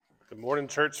Good morning,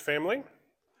 church family.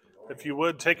 If you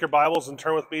would, take your Bibles and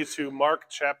turn with me to Mark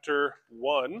chapter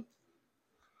 1.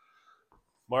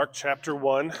 Mark chapter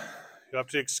 1. You have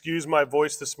to excuse my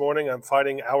voice this morning. I'm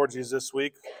fighting allergies this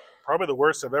week. Probably the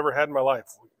worst I've ever had in my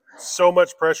life. So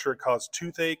much pressure, it caused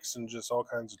toothaches and just all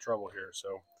kinds of trouble here.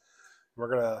 So we're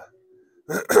going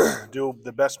to do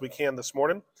the best we can this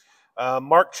morning.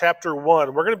 Mark chapter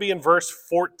 1. We're going to be in verse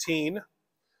 14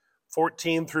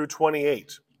 through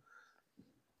 28.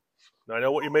 Now, I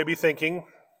know what you may be thinking.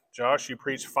 Josh, you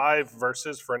preached 5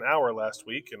 verses for an hour last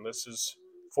week, and this is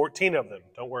 14 of them.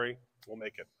 Don't worry, we'll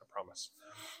make it, I promise.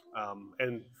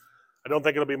 And I don't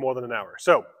think it'll be more than an hour.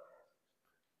 So,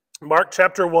 Mark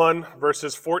chapter 1,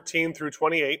 verses 14 through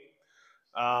 28,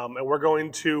 and we're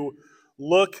going to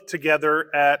look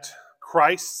together at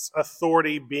Christ's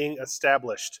authority being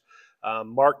established.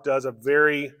 Mark does a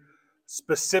very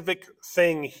specific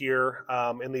thing here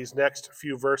in these next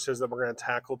few verses that we're going to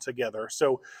tackle together.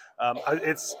 So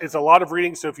it's a lot of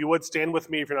reading, so if you would stand with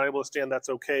me. If you're not able to stand, that's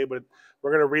okay, but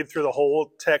we're going to read through the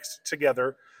whole text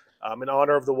together in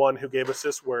honor of the one who gave us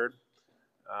this word.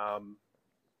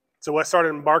 So let's start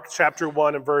in Mark chapter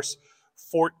 1 and verse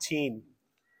 14.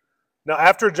 Now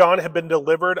after John had been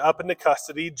delivered up into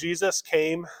custody, Jesus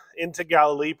came into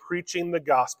Galilee preaching the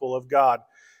gospel of God,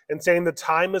 and saying, the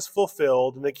time is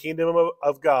fulfilled and the kingdom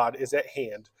of God is at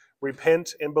hand.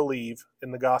 Repent and believe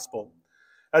in the gospel.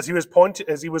 As he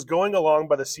was going along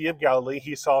by the Sea of Galilee,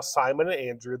 he saw Simon and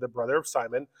Andrew, the brother of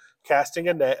Simon, casting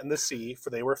a net in the sea, for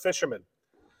they were fishermen.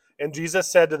 And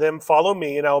Jesus said to them, follow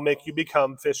me, and I will make you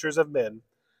become fishers of men.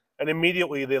 And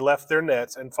immediately they left their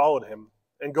nets and followed him.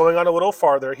 And going on a little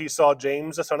farther, he saw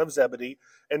James, the son of Zebedee,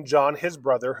 and John, his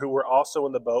brother, who were also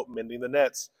in the boat mending the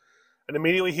nets. And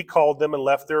immediately he called them and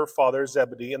left their father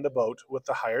Zebedee in the boat with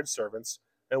the hired servants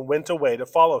and went away to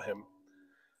follow him.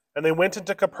 And they went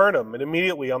into Capernaum, and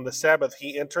immediately on the Sabbath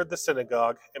he entered the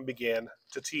synagogue and began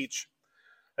to teach.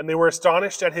 And they were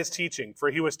astonished at his teaching,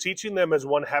 for he was teaching them as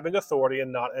one having authority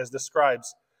and not as the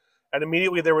scribes. And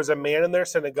immediately there was a man in their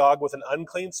synagogue with an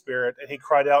unclean spirit, and he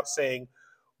cried out, saying,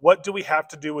 what do we have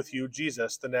to do with you,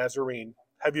 Jesus the Nazarene?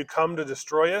 Have you come to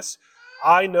destroy us?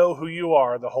 I know who you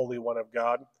are, the Holy One of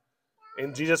God.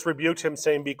 And Jesus rebuked him,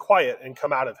 saying, be quiet and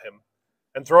come out of him.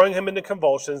 And throwing him into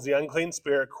convulsions, the unclean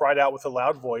spirit cried out with a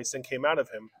loud voice and came out of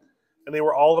him. And they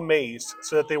were all amazed,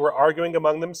 so that they were arguing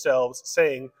among themselves,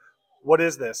 saying, what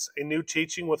is this, a new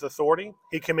teaching with authority?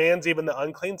 He commands even the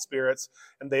unclean spirits,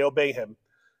 and they obey him.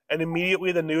 And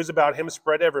immediately the news about him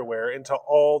spread everywhere into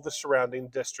all the surrounding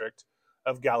district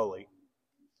of Galilee.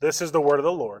 This is the word of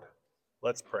the Lord.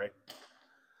 Let's pray.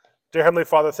 Dear Heavenly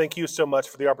Father, thank you so much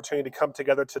for the opportunity to come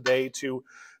together today to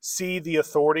see the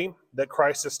authority that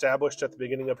Christ established at the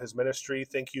beginning of his ministry.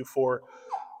 Thank you for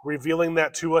revealing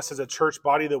that to us as a church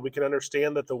body, that we can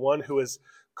understand that the one who has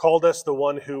called us, the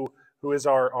one who is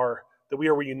our that we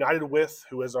are reunited with,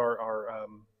 who is our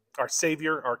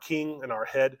Savior, our King, and our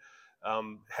head,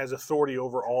 has authority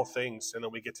over all things, and that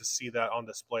we get to see that on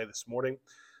display this morning.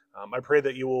 I pray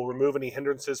that you will remove any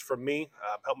hindrances from me,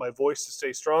 help my voice to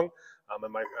stay strong,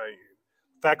 and my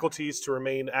faculties to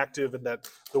remain active, and that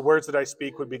the words that I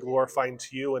speak would be glorifying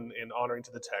to you and honoring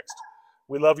to the text.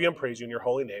 We love you and praise you in your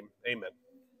holy name. Amen.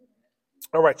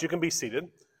 All right, you can be seated.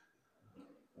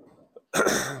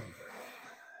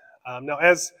 Now,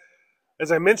 as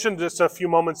I mentioned just a few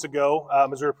moments ago,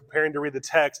 as we were preparing to read the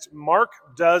text, Mark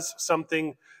does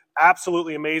something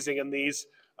absolutely amazing in these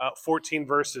 14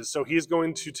 verses. So he's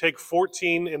going to take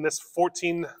 14 in this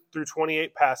 14 through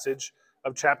 28 passage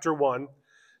of chapter 1.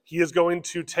 He is going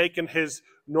to take in his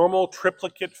normal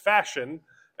triplicate fashion,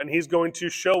 and he's going to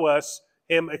show us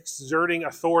him exerting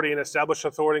authority and establish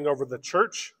authority over the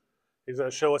church. He's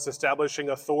going to show us establishing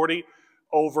authority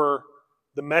over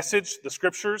the message, the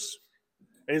scriptures,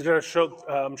 and he's going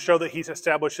to show that he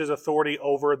establishes authority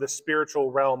over the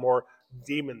spiritual realm, or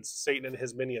demons, Satan and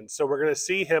his minions. So we're going to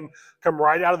see him come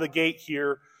right out of the gate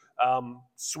here,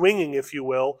 swinging, if you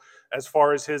will, as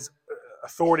far as his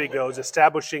authority goes,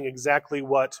 establishing exactly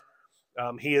what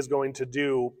he is going to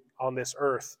do on this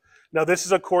earth. Now, this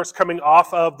is, of course, coming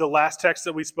off of the last text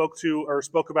that we spoke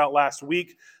about last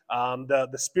week.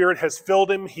 The Spirit has filled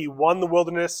him. He won the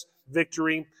wilderness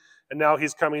victory, and now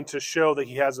he's coming to show that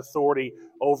he has authority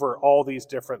over all these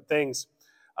different things.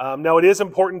 Now, it is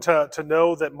important to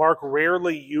know that Mark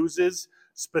rarely uses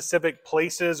specific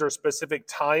places or specific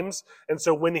times, and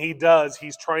so when he does,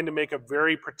 he's trying to make a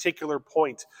very particular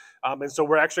point. And so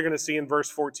we're actually going to see in verse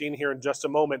 14 here in just a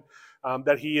moment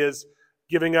that he is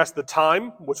giving us the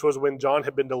time, which was when John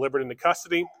had been delivered into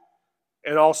custody,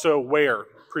 and also where.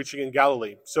 preaching in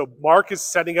Galilee. So Mark is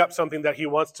setting up something that he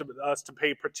wants us to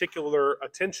pay particular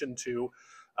attention to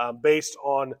based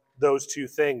on those two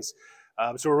things.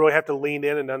 So we really have to lean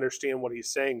in and understand what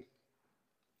he's saying.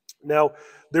 Now,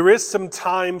 there is some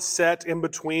time set in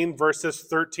between verses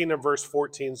 13 and verse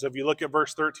 14. So if you look at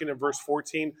verse 13 and verse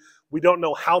 14, we don't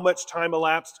know how much time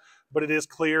elapsed, but it is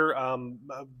clear,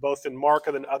 both in Mark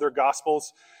and in other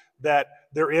Gospels, that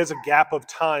there is a gap of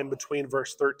time between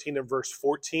verse 13 and verse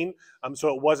 14.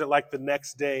 So it wasn't like the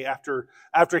next day after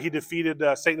he defeated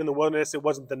Satan in the wilderness. It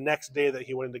wasn't the next day that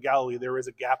he went into Galilee. There is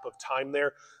a gap of time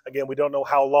there. Again, we don't know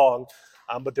how long,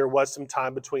 but there was some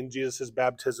time between Jesus'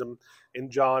 baptism and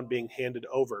John being handed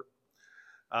over.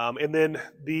 And then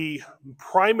the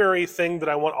primary thing that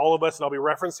I want all of us, and I'll be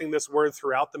referencing this word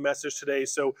throughout the message today.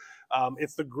 So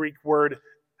it's the Greek word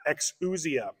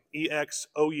exousia,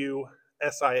 E-X-O-U-S-I-A.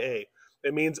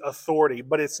 It means authority,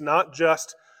 but it's not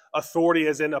just authority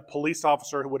as in a police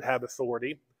officer who would have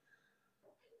authority,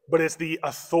 but it's the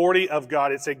authority of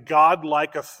God. It's a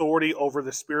God-like authority over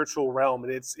the spiritual realm.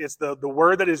 And it's the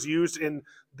word that is used in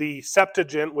the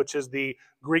Septuagint, which is the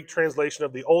Greek translation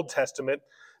of the Old Testament.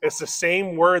 It's the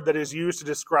same word that is used to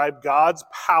describe God's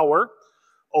power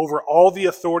over all the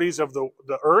authorities of the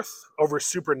earth, over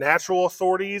supernatural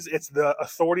authorities. It's the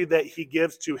authority that he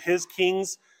gives to his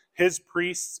kings, his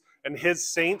priests, and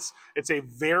his saints. It's a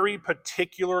very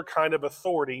particular kind of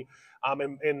authority.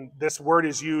 And this word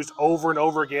is used over and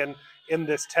over again in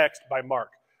this text by Mark.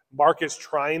 Mark is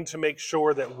trying to make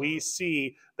sure that we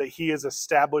see that he is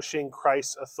establishing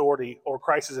Christ's authority, or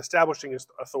Christ is establishing his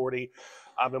authority,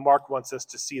 and Mark wants us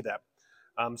to see that.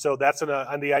 So that's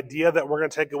and the idea that we're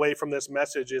going to take away from this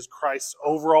message is Christ's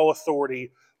overall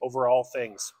authority over all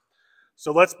things.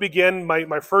 So let's begin.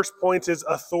 My first point is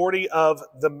authority of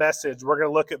the message. We're going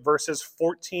to look at verses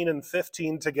 14 and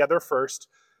 15 together first.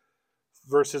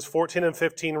 Verses 14 and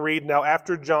 15 read, "Now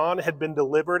after John had been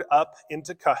delivered up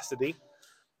into custody,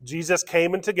 Jesus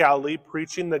came into Galilee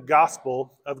preaching the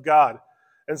gospel of God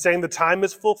and saying, 'The time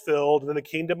is fulfilled and the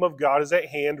kingdom of God is at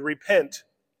hand. Repent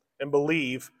and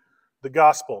believe the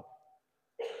gospel.'"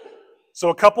 So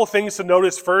a couple things to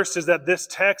notice first is that this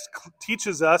text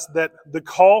teaches us that the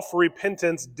call for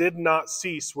repentance did not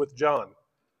cease with John.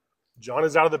 John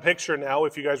is out of the picture now.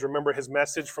 If you guys remember his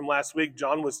message from last week,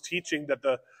 John was teaching that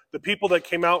the people that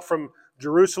came out from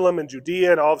Jerusalem and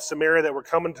Judea and all of Samaria that were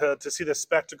coming to see the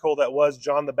spectacle that was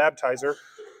John the Baptizer,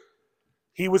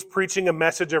 he was preaching a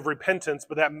message of repentance,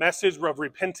 but that message of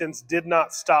repentance did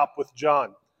not stop with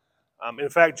John. In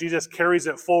fact, Jesus carries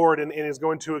it forward and is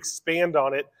going to expand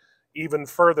on it even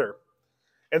further.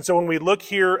 And so when we look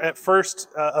here at first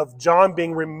of John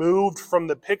being removed from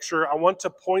the picture, I want to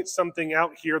point something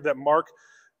out here that Mark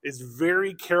is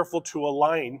very careful to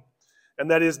align, and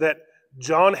that is that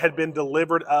John had been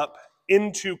delivered up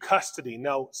into custody.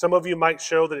 Now, some of you might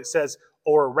show that it says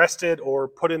or arrested or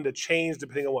put into chains,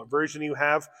 depending on what version you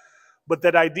have. But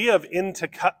that idea of into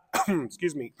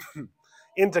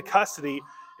custody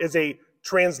is a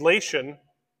translation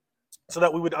so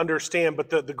that we would understand. But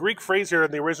the Greek phrase here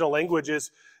in the original language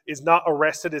is not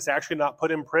arrested. It's actually not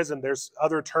put in prison. There's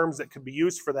other terms that could be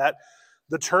used for that.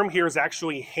 The term here is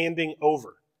actually handing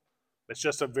over. It's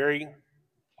just a very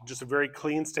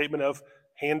clean statement of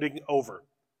handing over.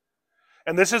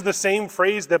 And this is the same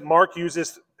phrase that Mark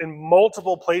uses in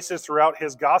multiple places throughout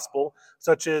his gospel,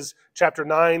 such as chapter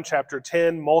 9, chapter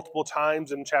 10, multiple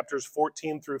times in chapters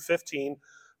 14 through 15,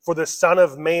 for the Son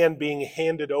of Man being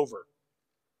handed over,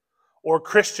 or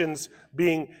Christians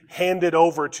being handed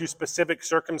over to specific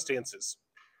circumstances.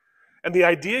 And the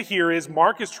idea here is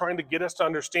Mark is trying to get us to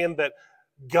understand that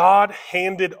God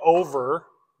handed over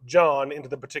John into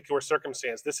the particular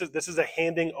circumstance. This is a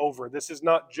handing over. This is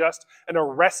not just an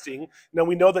arresting. Now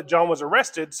we know that John was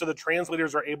arrested, so the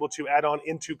translators are able to add on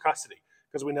into custody,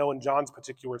 because we know in John's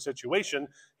particular situation,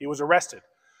 he was arrested.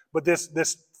 But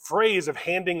this phrase of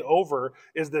handing over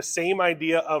is the same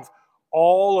idea of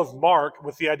all of Mark,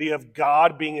 with the idea of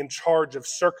God being in charge of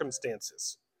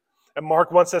circumstances. And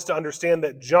Mark wants us to understand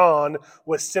that John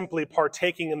was simply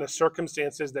partaking in the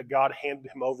circumstances that God handed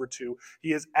him over to.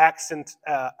 He is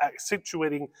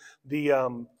accentuating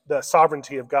the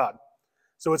sovereignty of God.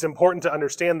 So it's important to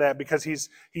understand that, because he's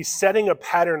setting a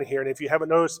pattern here. And if you haven't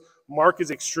noticed, Mark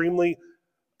is extremely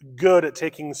good at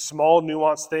taking small,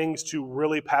 nuanced things to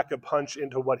really pack a punch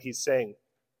into what he's saying.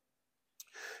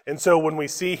 And so when we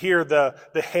see here the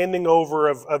handing over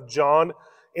of John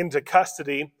into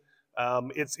custody,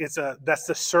 that's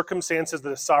the circumstances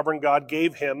that a sovereign God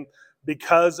gave him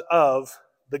because of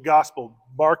the gospel.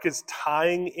 Mark is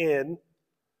tying in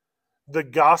the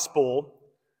gospel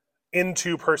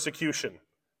into persecution.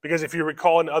 Because if you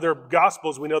recall in other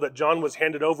Gospels, we know that John was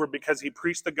handed over because he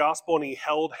preached the gospel and he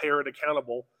held Herod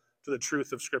accountable to the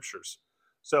truth of Scriptures.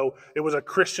 So it was a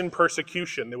Christian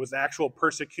persecution. It was actual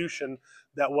persecution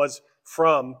that was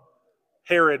from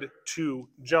Herod to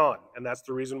John, and that's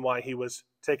the reason why he was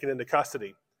taken into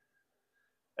custody.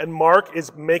 And Mark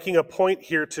is making a point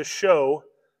here to show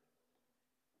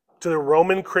to the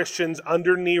Roman Christians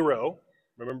under Nero.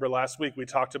 Remember last week we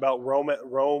talked about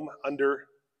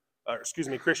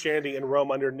Christianity in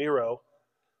Rome under Nero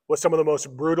was some of the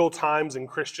most brutal times in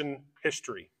Christian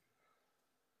history.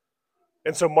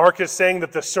 And so Mark is saying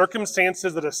that the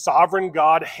circumstances that a sovereign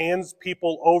God hands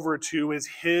people over to is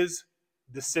his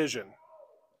decision.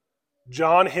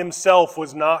 John himself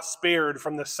was not spared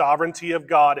from the sovereignty of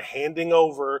God handing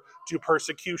over to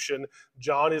persecution.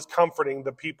 John is comforting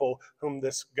the people whom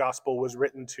this gospel was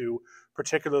written to,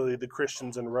 particularly the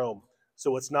Christians in Rome.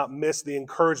 So let's not miss the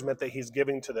encouragement that he's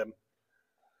giving to them.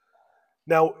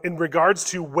 Now, in regards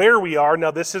to where we are,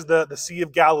 now this is the Sea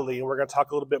of Galilee, and we're going to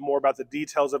talk a little bit more about the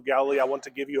details of Galilee. I want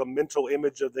to give you a mental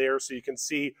image of there so you can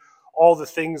see all the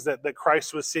things that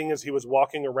Christ was seeing as he was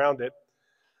walking around it.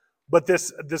 But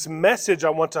this message I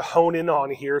want to hone in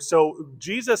on here. So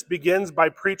Jesus begins by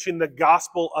preaching the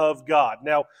gospel of God.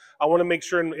 Now, I want to make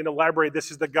sure and elaborate,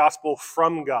 this is the gospel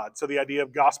from God. So the idea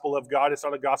of gospel of God, it's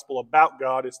not a gospel about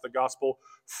God, it's the gospel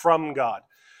from God.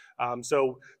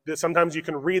 Sometimes you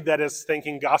can read that as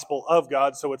thinking gospel of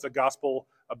God, so it's a gospel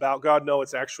about God. No,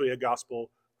 it's actually a gospel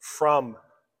from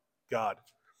God.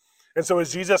 And so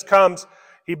as Jesus comes,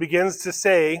 he begins to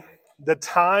say, the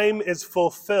time is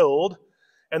fulfilled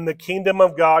and the kingdom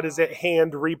of God is at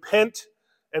hand. Repent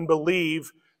and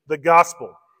believe the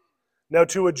gospel. Now,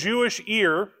 to a Jewish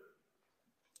ear,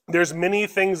 there's many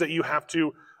things that you have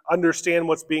to understand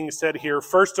what's being said here.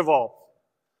 First of all,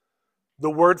 the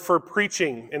word for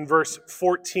preaching in verse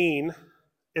 14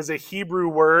 is a Hebrew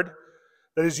word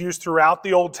that is used throughout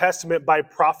the Old Testament by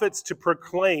prophets to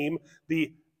proclaim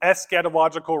the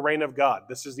eschatological reign of God.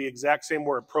 This is the exact same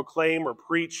word, proclaim or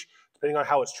preach, depending on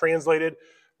how it's translated.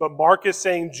 But Mark is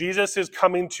saying Jesus is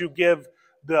coming to give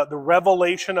the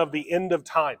revelation of the end of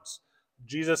times.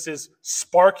 Jesus is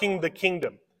sparking the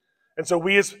kingdom. And so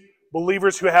we as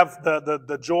believers who have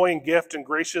the joy and gift and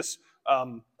gracious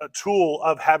a tool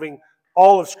of having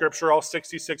all of Scripture, all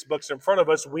 66 books in front of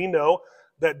us, we know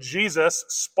that Jesus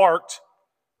sparked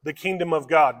the kingdom of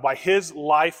God. By his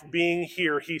life being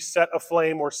here, he set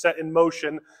aflame or set in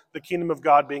motion the kingdom of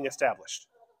God being established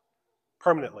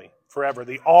permanently, forever.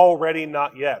 The already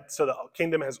not yet. So the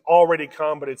kingdom has already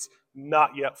come, but it's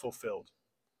not yet fulfilled.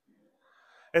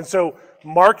 And so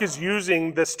Mark is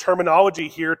using this terminology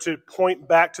here to point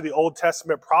back to the Old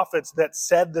Testament prophets that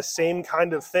said the same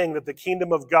kind of thing, that the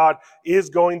kingdom of God is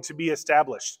going to be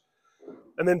established.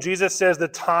 And then Jesus says the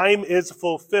time is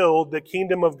fulfilled, the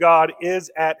kingdom of God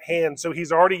is at hand. So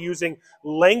he's already using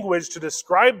language to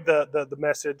describe the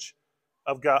message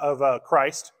of God, of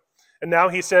Christ. And now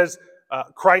he says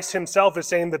Christ himself is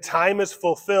saying the time is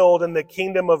fulfilled and the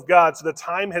kingdom of God. So the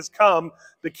time has come,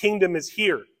 the kingdom is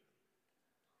here.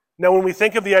 Now, when we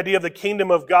think of the idea of the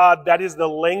kingdom of God, that is the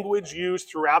language used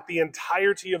throughout the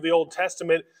entirety of the Old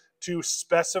Testament to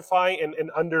specify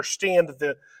and understand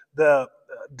that the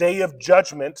day of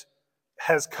judgment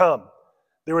has come.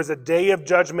 There is a day of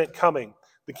judgment coming.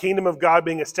 The kingdom of God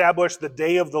being established, the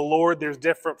day of the Lord. There's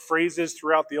different phrases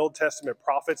throughout the Old Testament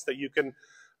prophets that you can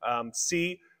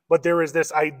see. But there is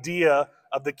this idea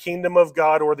of the kingdom of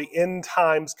God or the end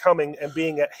times coming and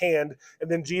being at hand.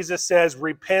 And then Jesus says,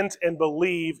 repent and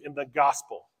believe in the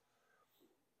gospel.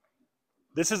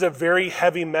 This is a very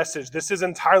heavy message. This is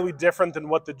entirely different than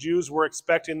what the Jews were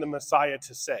expecting the Messiah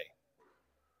to say.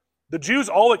 The Jews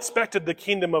all expected the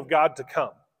kingdom of God to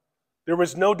come. There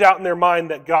was no doubt in their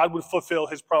mind that God would fulfill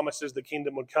his promises, the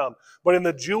kingdom would come. But in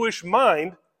the Jewish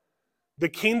mind, the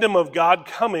kingdom of God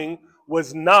coming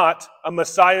was not a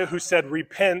Messiah who said,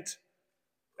 repent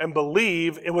and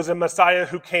believe. It was a Messiah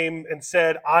who came and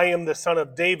said, I am the son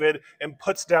of David, and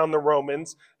puts down the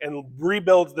Romans and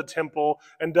rebuilds the temple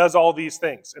and does all these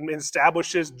things and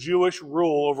establishes Jewish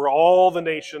rule over all the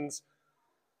nations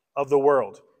of the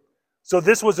world. So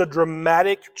this was a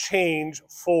dramatic change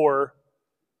for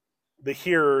the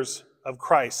hearers of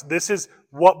Christ. This is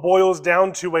what boils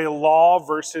down to a law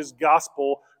versus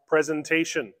gospel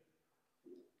presentation.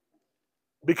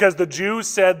 Because the Jews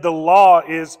said the law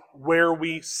is where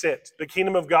we sit. The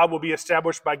kingdom of God will be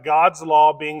established by God's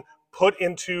law being put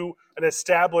into and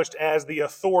established as the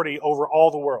authority over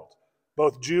all the world,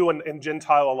 both Jew and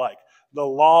Gentile alike. The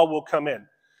law will come in.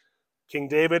 King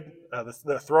David,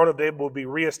 the throne of David will be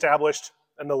reestablished,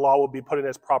 and the law will be put in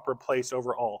its proper place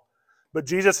over all. But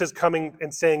Jesus is coming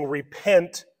and saying,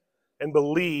 repent and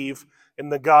believe in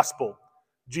the gospel.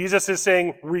 Jesus is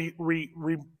saying,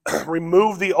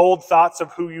 remove the old thoughts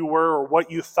of who you were or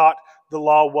what you thought the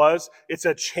law was. It's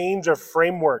a change of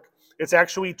framework. It's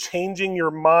actually changing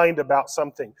your mind about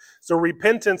something. So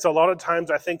repentance, a lot of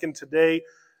times, I think in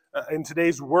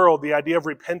today's world, the idea of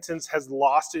repentance has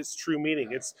lost its true meaning.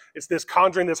 It's this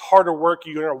conjuring, this harder work.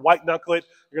 You're going to white knuckle it.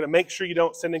 You're going to make sure you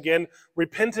don't sin again.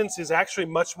 Repentance is actually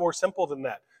much more simple than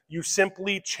that. You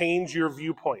simply change your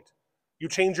viewpoint. You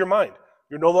change your mind.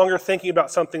 You're no longer thinking about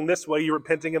something this way. You're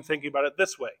repenting and thinking about it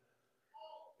this way.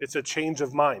 It's a change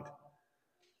of mind.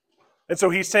 And so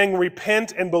he's saying,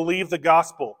 repent and believe the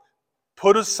gospel.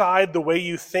 Put aside the way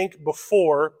you think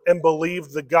before and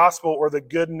believe the gospel or the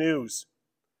good news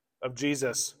of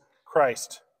Jesus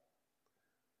Christ.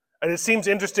 And it seems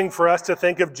interesting for us to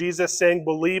think of Jesus saying,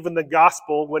 believe in the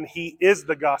gospel when he is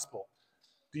the gospel.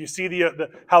 Do you see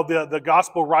how the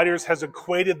gospel writers has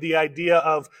equated the idea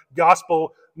of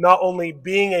gospel not only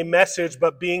being a message,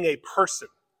 but being a person?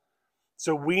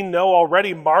 So we know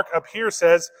already, Mark up here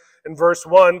says in verse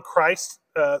 1,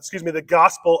 the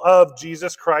gospel of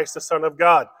Jesus Christ, the Son of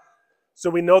God. So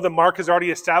we know that Mark has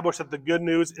already established that the good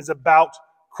news is about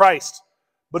Christ.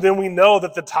 But then we know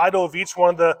that the title of each one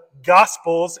of the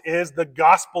gospels is the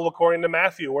gospel according to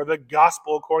Matthew or the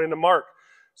gospel according to Mark.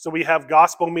 So we have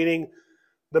gospel meaning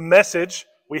the message,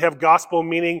 we have gospel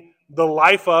meaning the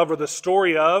life of or the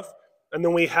story of, and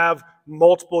then we have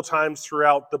multiple times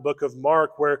throughout the book of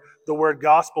Mark where the word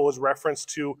gospel is referenced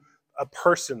to a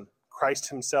person, Christ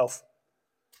himself.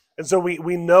 And so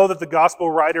we know that the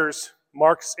gospel writers,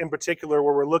 Mark's in particular,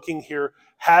 where we're looking here,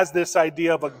 has this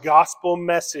idea of a gospel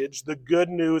message, the good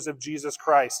news of Jesus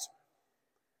Christ.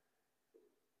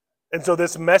 And so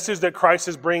this message that Christ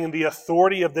is bringing, the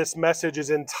authority of this message is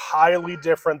entirely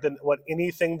different than what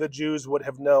anything the Jews would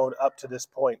have known up to this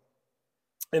point.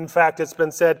 In fact, it's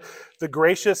been said, the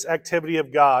gracious activity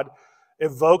of God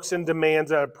evokes and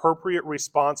demands an appropriate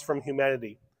response from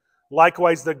humanity.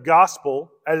 Likewise, the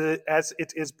gospel, as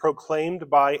it is proclaimed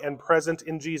by and present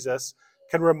in Jesus,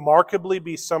 can remarkably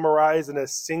be summarized in a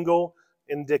single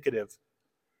indicative.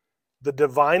 The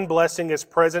divine blessing is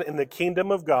present in the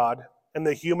kingdom of God, and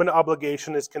the human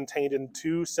obligation is contained in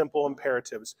two simple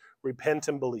imperatives: repent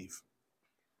and believe.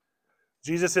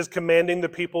 Jesus is commanding the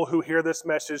people who hear this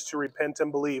message to repent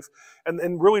and believe.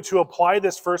 And really to apply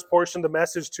this first portion of the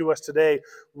message to us today,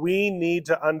 we need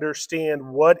to understand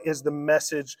what is the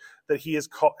message that he is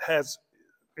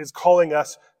calling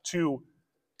us to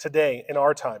today in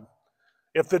our time.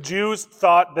 If the Jews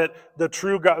thought that the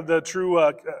true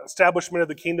establishment of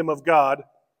the kingdom of God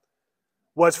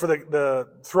was for the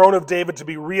throne of David to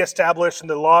be reestablished and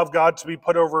the law of God to be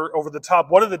put over the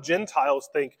top, what do the Gentiles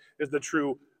think is the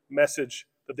true message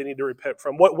that they need to repent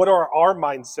from? What are our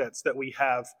mindsets that we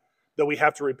have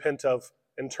to repent of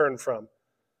and turn from?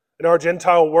 In our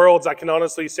Gentile worlds, I can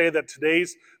honestly say that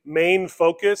today's main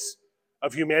focus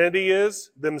of humanity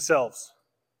is themselves.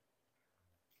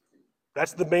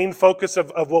 That's the main focus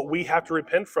of what we have to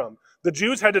repent from. The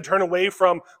Jews had to turn away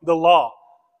from the law.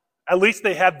 At least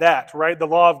they had that, right? The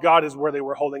law of God is where they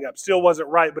were holding up. Still wasn't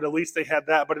right, but at least they had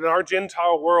that. But in our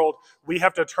Gentile world, we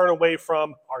have to turn away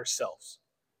from ourselves.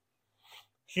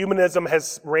 Humanism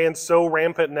has ran so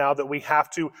rampant now that we have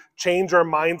to change our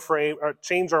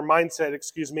mindset,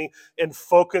 and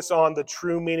focus on the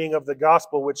true meaning of the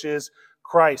gospel, which is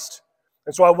Christ.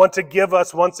 And so I want to give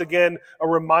us once again a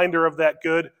reminder of that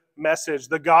good message.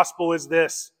 The gospel is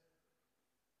this: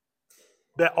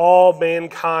 that all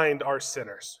mankind are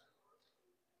sinners.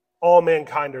 All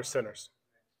mankind are sinners.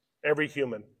 Every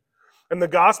human. And the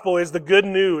gospel is the good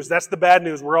news. That's the bad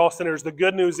news. We're all sinners. The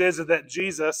good news is that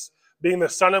Jesus, being the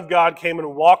Son of God, came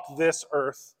and walked this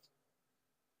earth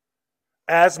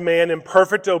as man in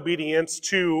perfect obedience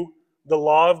to the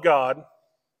law of God.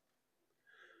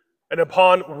 And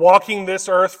upon walking this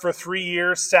earth for 3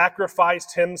 years,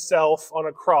 sacrificed himself on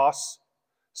a cross,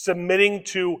 submitting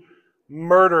to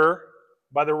murder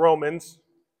by the Romans.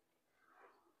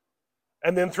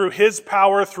 And then through his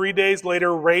power, 3 days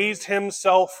later, raised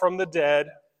himself from the dead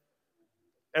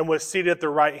and was seated at the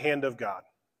right hand of God.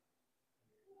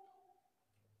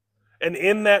 And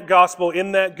in that gospel,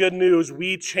 in that good news,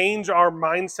 we change our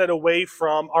mindset away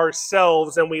from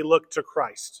ourselves and we look to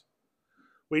Christ.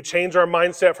 We change our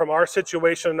mindset from our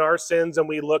situation and our sins and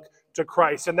we look to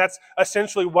Christ. And that's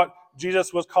essentially what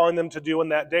Jesus was calling them to do in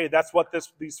that day. That's what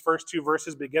these first two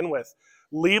verses begin with.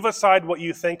 Leave aside what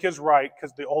you think is right,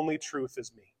 because the only truth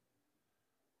is me.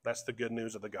 That's the good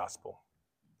news of the gospel.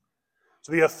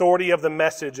 So the authority of the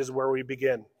message is where we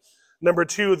begin. Number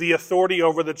two, the authority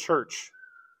over the church.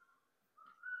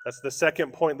 That's the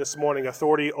second point this morning,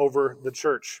 authority over the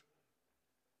church.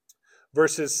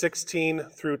 Verses 16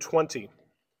 through 20.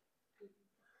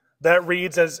 That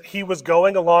reads, as he was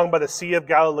going along by the Sea of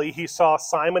Galilee, he saw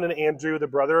Simon and Andrew, the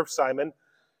brother of Simon,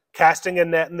 casting a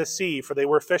net in the sea, for they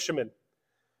were fishermen.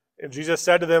 And Jesus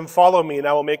said to them, "Follow me, and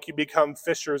I will make you become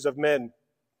fishers of men."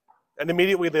 And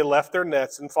immediately they left their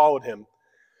nets and followed him.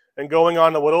 And going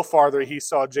on a little farther, he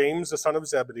saw James, the son of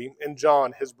Zebedee, and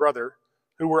John, his brother,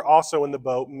 who were also in the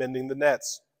boat mending the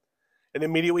nets. And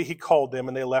immediately he called them,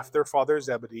 and they left their father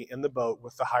Zebedee in the boat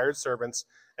with the hired servants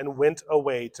and went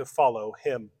away to follow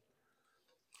him.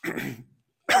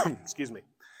 Excuse me.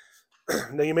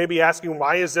 Now you may be asking,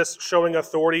 why is this showing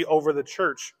authority over the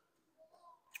church?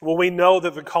 Well, we know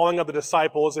that the calling of the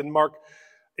disciples, and Mark,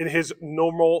 in his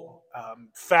normal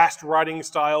fast writing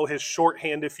style, his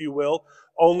shorthand, if you will,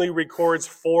 only records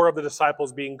 4 of the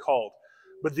disciples being called.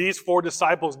 But these 4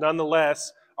 disciples,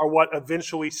 nonetheless, are what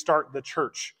eventually start the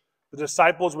church. The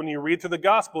disciples, when you read through the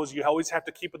Gospels, you always have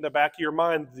to keep in the back of your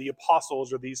mind the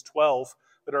apostles, or these 12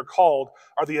 that are called,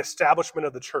 are the establishment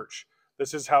of the church.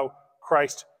 This is how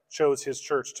Christ chose his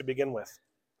church to begin with.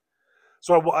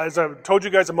 So as I told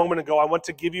you guys a moment ago, I want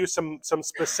to give you some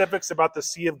specifics about the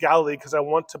Sea of Galilee because I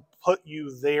want to put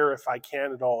you there if I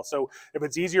can at all. So if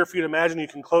it's easier for you to imagine, you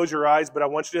can close your eyes, but I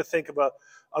want you to think of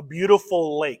a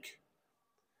beautiful lake,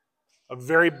 a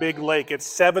very big lake. It's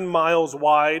 7 miles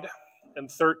wide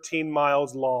and 13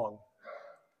 miles long.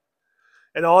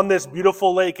 And on this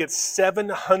beautiful lake, it's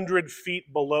 700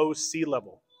 feet below sea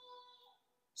level.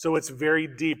 So it's very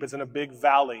deep. It's in a big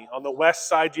valley. On the west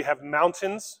side, you have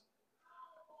mountains.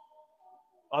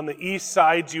 On the east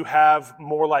side, you have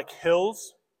more like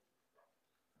hills.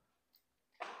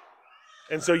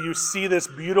 And so you see this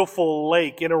beautiful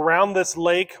lake. And around this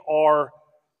lake are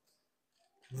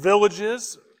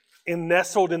villages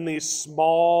nestled in these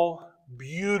small,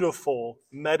 beautiful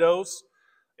meadows.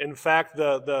 In fact,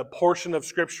 the portion of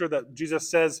Scripture that Jesus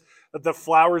says that the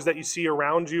flowers that you see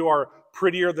around you are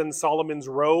prettier than Solomon's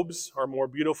robes, are more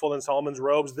beautiful than Solomon's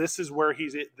robes. This is where he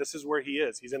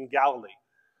is. He's in Galilee.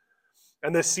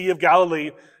 And the Sea of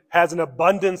Galilee has an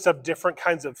abundance of different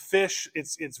kinds of fish.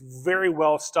 It's very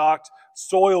well stocked.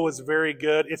 Soil is very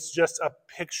good. It's just a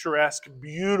picturesque,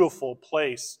 beautiful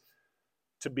place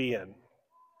to be in.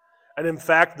 And in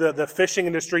fact, the fishing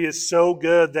industry is so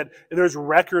good that there's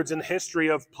records in history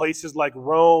of places like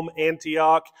Rome,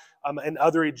 Antioch, and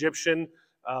other Egyptian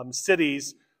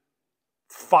cities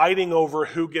fighting over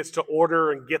who gets to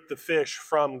order and get the fish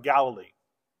from Galilee.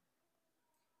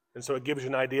 And so it gives you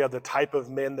an idea of the type of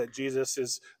men that Jesus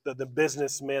is, the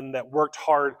businessmen that worked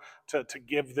hard to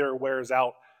give their wares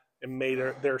out and made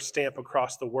their stamp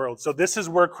across the world. So this is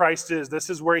where Christ is. This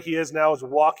is where he is now, is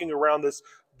walking around this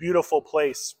beautiful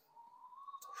place.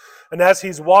 And as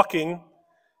he's walking,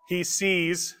 he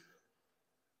sees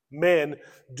men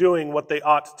doing what they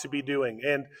ought to be doing.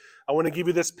 And I want to give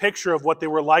you this picture of what they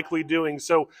were likely doing.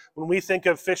 So when we think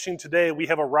of fishing today, we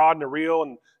have a rod and a reel,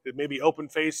 and it may be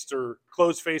open-faced or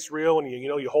closed-faced reel, and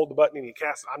you hold the button and you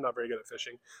cast it. I'm not very good at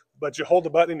fishing, but you hold the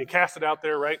button and you cast it out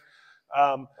there, right?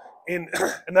 And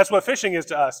that's what fishing is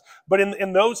to us. But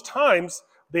in those times,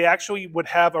 they actually would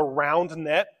have a round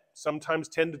net, sometimes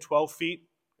 10 to 12 feet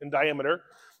in diameter,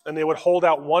 and they would hold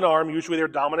out one arm, usually their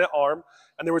dominant arm,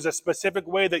 and there was a specific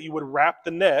way that you would wrap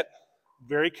the net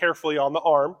very carefully on the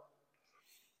arm.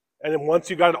 And then once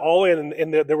you got it all in,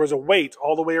 and there was a weight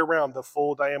all the way around the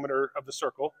full diameter of the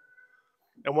circle.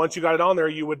 And once you got it on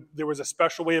there, there was a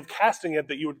special way of casting it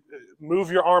that you would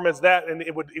move your arm as that, and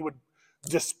it would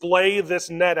display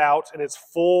this net out in its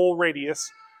full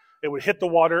radius. It would hit the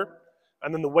water,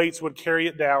 and then the weights would carry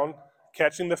it down,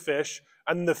 catching the fish.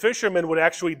 And the fishermen would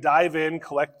actually dive in,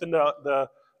 collect the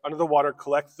under the water,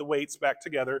 collect the weights back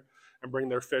together, and bring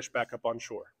their fish back up on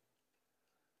shore.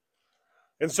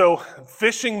 And so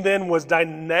fishing then was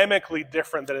dynamically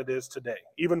different than it is today.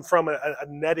 Even from a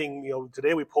netting,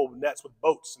 today we pull nets with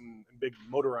boats and big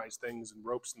motorized things and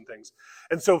ropes and things.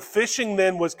 And so fishing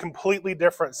then was completely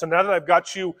different. So now that I've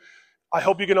got you, I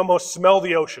hope you can almost smell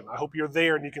the ocean. I hope you're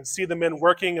there and you can see the men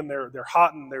working, and they're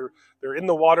hot and they're in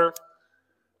the water.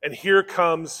 And here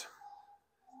comes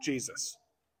Jesus.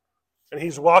 And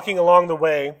he's walking along the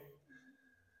way,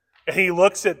 and he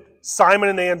looks at Simon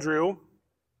and Andrew.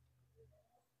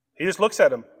 He just looks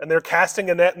at them, and they're casting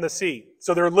a net in the sea.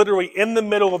 So they're literally in the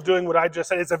middle of doing what I just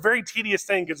said. It's a very tedious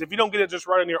thing, because if you don't get it just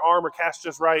right on your arm or cast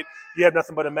just right, you have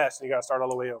nothing but a mess, and you got to start all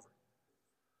the way over.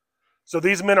 So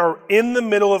these men are in the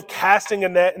middle of casting a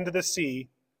net into the sea,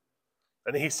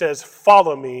 and he says,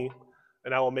 "Follow me,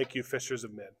 and I will make you fishers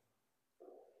of men."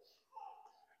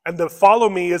 And the follow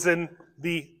me is in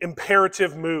the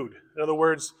imperative mood. In other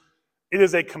words, it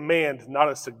is a command, not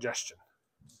a suggestion.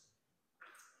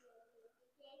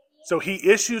 So he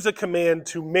issues a command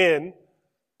to men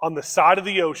on the side of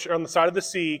the ocean, on the side of the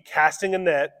sea, casting a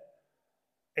net,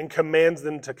 and commands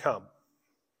them to come.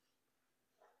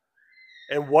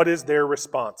 And what is their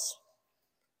response?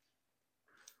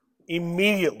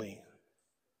 Immediately,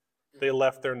 they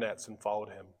left their nets and followed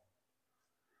him.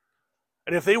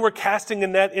 And if they were casting a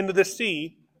net into the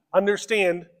sea,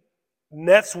 understand,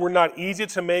 nets were not easy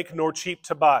to make nor cheap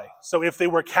to buy. So if they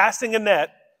were casting a net,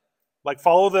 like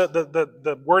follow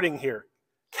the wording here,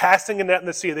 casting a net in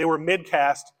the sea, they were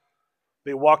mid-cast,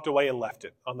 they walked away and left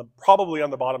it, probably on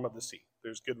the bottom of the sea.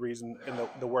 There's good reason in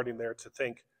the wording there to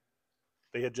think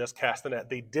they had just cast the net.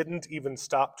 They didn't even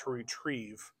stop to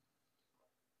retrieve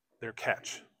their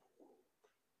catch.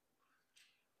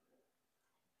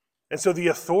 And so the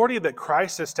authority that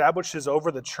Christ establishes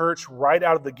over the church right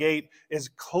out of the gate is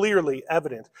clearly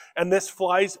evident. And this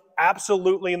flies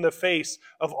absolutely in the face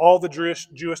of all the Jewish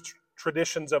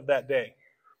traditions of that day.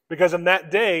 Because in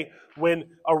that day, when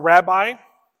a rabbi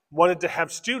wanted to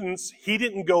have students, he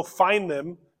didn't go find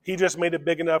them. He just made a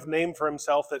big enough name for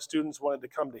himself that students wanted to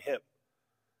come to him.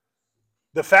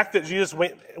 The fact that Jesus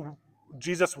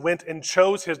went and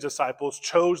chose his disciples,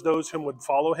 chose those whom would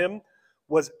follow him,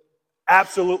 was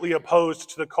absolutely opposed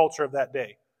to the culture of that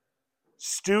day.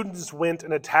 Students went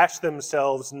and attached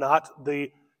themselves, not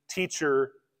the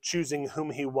teacher choosing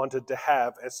whom he wanted to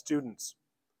have as students.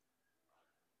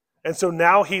 And so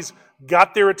now he's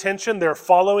got their attention. They're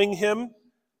following him.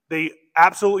 They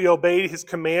absolutely obeyed his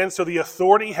command. So the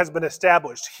authority has been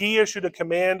established. He issued a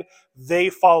command. They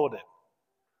followed it.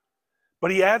 But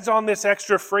he adds on this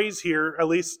extra phrase here, at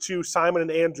least to Simon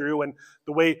and Andrew, and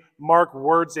the way Mark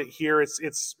words it here,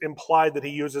 it's implied that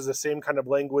he uses the same kind of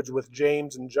language with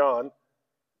James and John.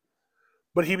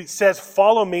 But he says,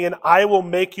 follow me and I will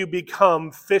make you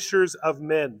become fishers of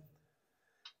men.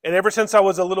 And ever since I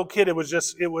was a little kid, it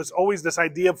was always this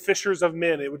idea of fishers of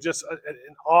men. It was just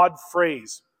an odd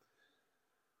phrase.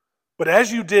 But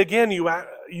as you dig in,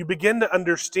 you begin to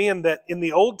understand that in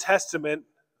the Old Testament,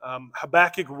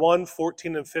 Habakkuk 1,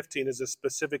 14 and 15 is a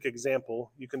specific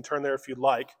example. You can turn there if you'd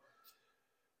like.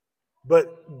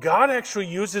 But God actually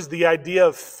uses the idea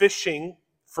of fishing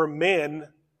for men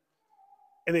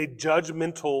in a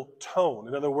judgmental tone.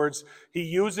 In other words, he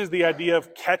uses the idea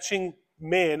of catching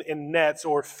men in nets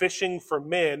or fishing for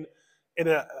men in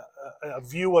a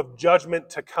view of judgment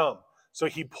to come. So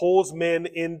he pulls men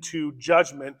into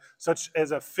judgment, such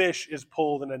as a fish is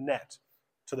pulled in a net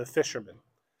to the fishermen.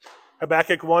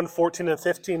 Habakkuk 1, 14 and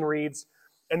 15 reads,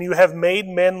 and you have made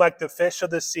men like the fish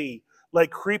of the sea, like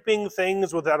creeping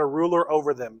things without a ruler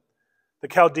over them. The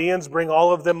Chaldeans bring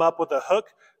all of them up with a hook,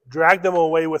 drag them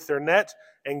away with their net,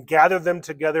 and gather them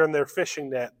together in their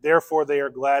fishing net. Therefore they are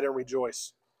glad and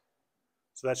rejoice.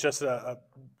 So that's just a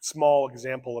small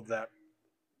example of that.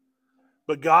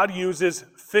 But God uses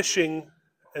fishing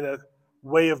in a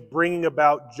way of bringing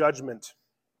about judgment.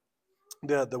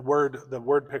 The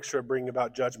word picture of bringing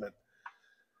about judgment.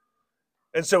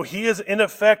 And so he is in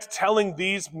effect telling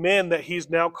these men that he's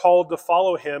now called to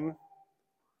follow him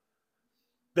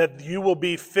that you will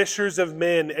be fishers of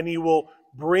men and you will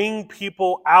bring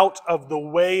people out of the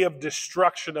way of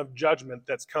destruction of judgment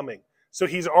that's coming. So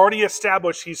he's already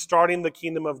established he's starting the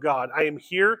kingdom of God. I am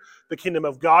here. The kingdom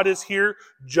of God is here.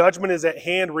 Judgment is at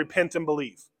hand. Repent and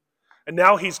believe. And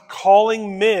now he's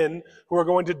calling men who are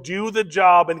going to do the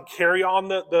job and carry on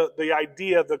the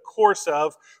idea, the course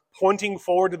of pointing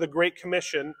forward to the Great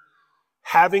Commission,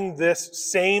 having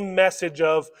this same message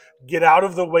of get out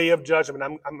of the way of judgment.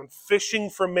 I'm fishing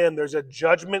for men. There's a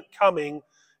judgment coming.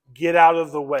 Get out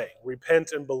of the way.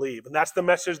 Repent and believe. And that's the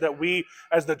message that we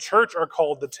as the church are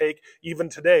called to take even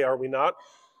today, are we not?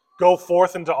 Go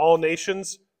forth into all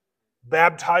nations,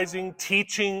 baptizing,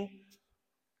 teaching.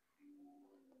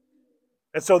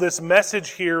 And so this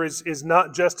message here is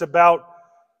not just about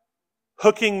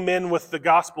hooking men with the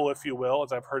gospel, if you will,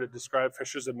 as I've heard it described,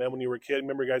 fishers of men when you were a kid.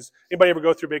 Remember, guys, anybody ever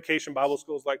go through vacation Bible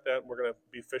schools like that? We're going to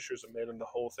be fishers of men, and the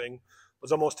whole thing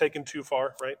was almost taken too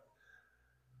far, right?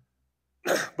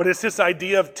 But it's this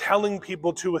idea of telling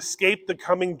people to escape the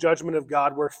coming judgment of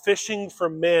God. We're fishing for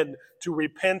men to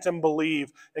repent and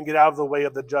believe and get out of the way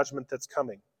of the judgment that's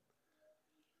coming.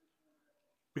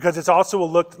 Because it's also a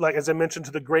look, like as I mentioned,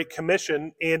 to the Great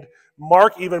Commission, and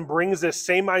Mark even brings this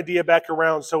same idea back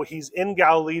around. So he's in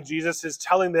Galilee. Jesus is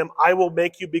telling them, I will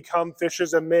make you become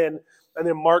fishers of men. And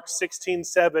then Mark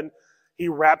 16:7, he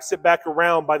wraps it back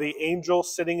around by the angel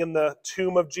sitting in the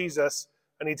tomb of Jesus,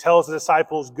 and he tells the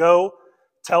disciples, go,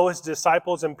 Tell his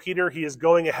disciples and Peter he is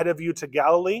going ahead of you to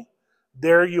Galilee.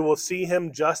 There you will see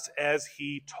him just as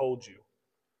he told you.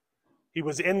 He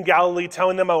was in Galilee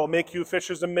telling them, I will make you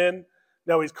fishers of men.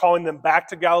 Now he's calling them back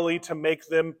to Galilee to make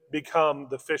them become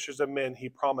the fishers of men he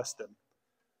promised them.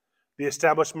 The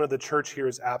establishment of the church here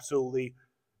is absolutely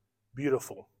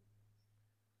beautiful.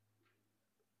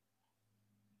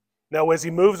 Now, as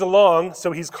he moves along,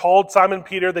 so he's called Simon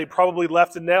Peter. They probably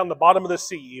left a net on the bottom of the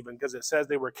sea even, because it says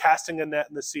they were casting a net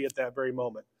in the sea at that very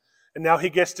moment. And now he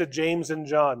gets to James and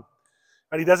John.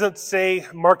 And he doesn't say,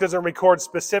 Mark doesn't record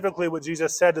specifically what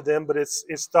Jesus said to them, but it's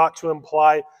thought to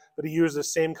imply that he used the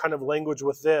same kind of language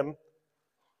with them.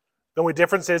 The only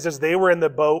difference is they were in the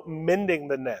boat mending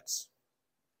the nets.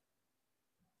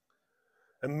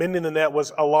 And mending the net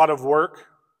was a lot of work.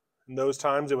 In those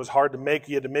times, it was hard to make.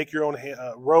 You had to make your own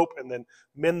rope and then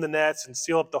mend the nets and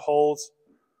seal up the holes.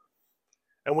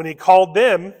 And when he called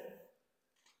them,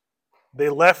 they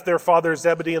left their father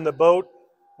Zebedee in the boat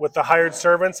with the hired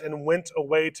servants and went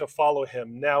away to follow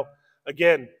him. Now,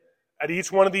 again, at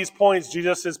each one of these points,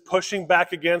 Jesus is pushing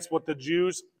back against what the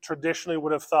Jews traditionally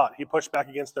would have thought. He pushed back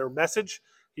against their message.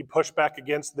 He pushed back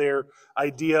against their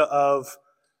idea of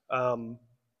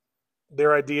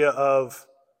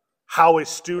how a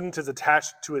student is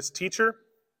attached to his teacher.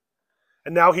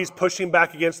 And now he's pushing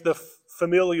back against the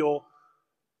familial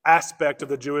aspect of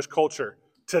the Jewish culture.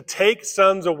 To take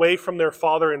sons away from their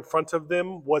father in front of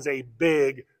them was a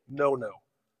big no-no.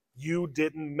 You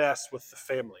didn't mess with the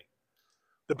family.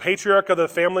 The patriarch of the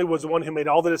family was the one who made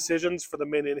all the decisions for the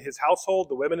men in his household,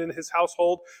 the women in his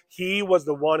household. He was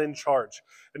the one in charge.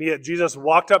 And yet Jesus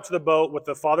walked up to the boat with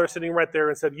the father sitting right there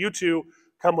and said, you two,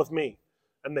 come with me.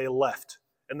 And they left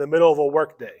in the middle of a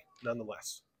work day,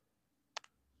 nonetheless.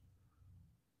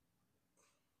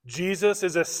 Jesus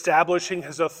is establishing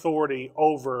his authority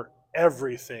over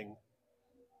everything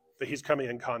that he's coming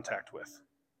in contact with.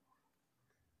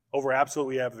 Over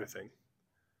absolutely everything.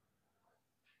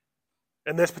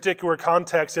 In this particular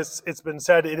context, it's been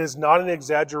said it is not an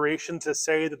exaggeration to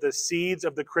say that the seeds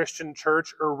of the Christian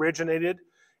church originated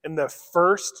in the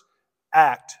first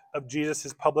act of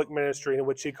Jesus' public ministry, in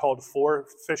which he called 4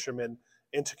 fishermen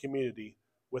into community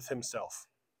with himself.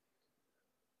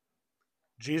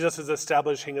 Jesus is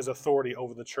establishing his authority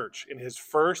over the church. In his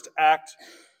first act,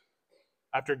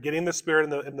 after getting the Spirit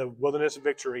in the wilderness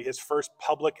victory, his first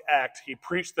public act, he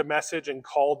preached the message and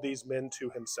called these men to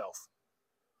himself.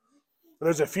 And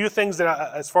there's a few things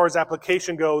that, as far as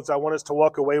application goes, I want us to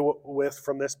walk away with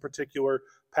from this particular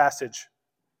passage.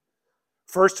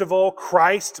 First of all,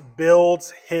 Christ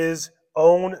builds his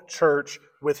own church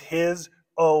with his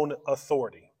own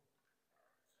authority.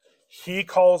 He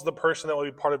calls the person that will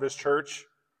be part of his church,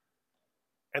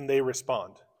 and they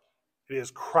respond. It is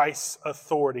Christ's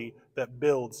authority that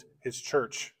builds his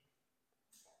church.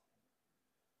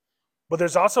 But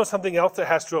there's also something else that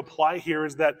has to apply here,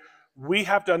 is that we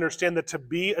have to understand that to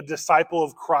be a disciple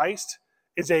of Christ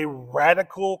is a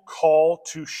radical call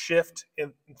to shift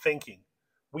in thinking.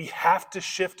 We have to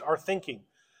shift our thinking.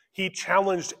 He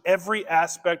challenged every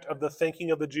aspect of the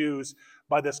thinking of the Jews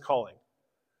by this calling.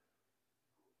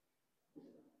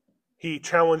 He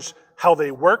challenged how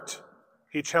they worked.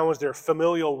 He challenged their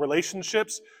familial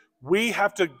relationships. We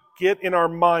have to get in our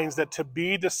minds that to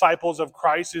be disciples of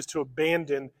Christ is to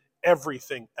abandon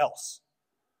everything else.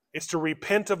 It's to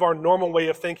repent of our normal way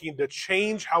of thinking, to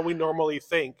change how we normally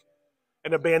think,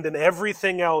 and abandon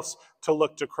everything else to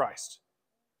look to Christ.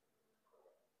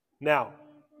 Now,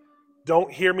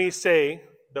 don't hear me say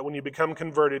that when you become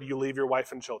converted, you leave your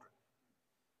wife and children.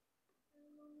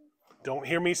 Don't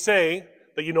hear me say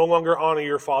that you no longer honor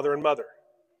your father and mother.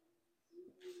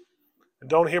 And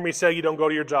don't hear me say you don't go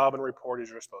to your job and report as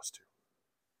you're supposed to.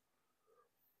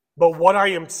 But what I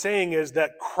am saying is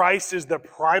that Christ is the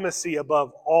primacy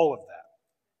above all of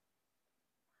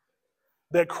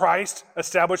that. That Christ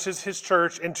establishes his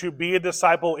church, and to be a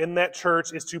disciple in that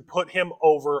church is to put him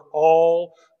over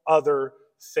all other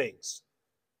things.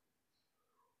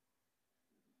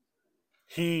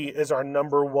 He is our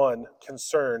number one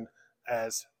concern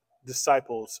as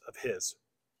disciples of his.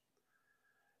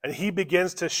 And he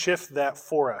begins to shift that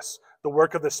for us. The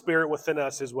work of the Spirit within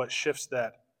us is what shifts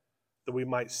that we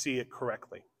might see it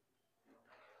correctly.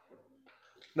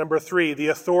 Number 3, the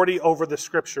authority over the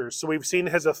Scriptures. So we've seen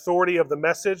his authority of the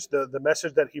message, the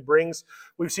message that he brings.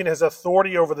 We've seen his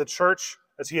authority over the church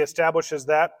as he establishes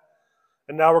that.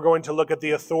 And now we're going to look at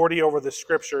the authority over the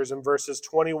Scriptures in verses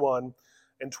 21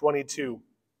 and 22.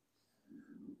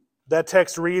 That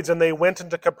text reads, "And they went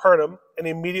into Capernaum, and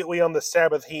immediately on the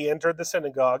Sabbath he entered the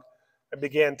synagogue and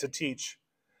began to teach.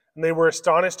 And they were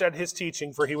astonished at his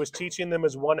teaching, for he was teaching them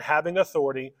as one having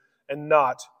authority, and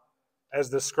not as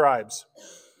the scribes.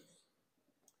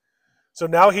 So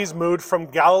now he's moved from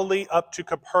Galilee up to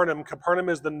Capernaum. Capernaum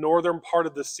is the northern part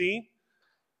of the sea.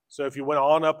 So if you went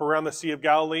on up around the Sea of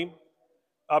Galilee,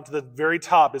 up to the very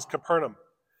top is Capernaum.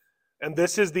 And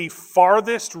this is the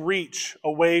farthest reach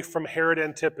away from Herod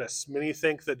Antipas. Many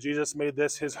think that Jesus made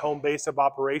this his home base of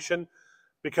operation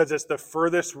because it's the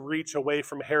furthest reach away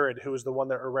from Herod, who was the one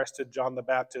that arrested John the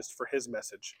Baptist for his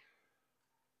message.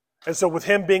 And so with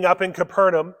him being up in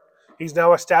Capernaum, he's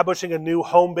now establishing a new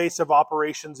home base of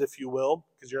operations, if you will,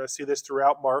 because you're going to see this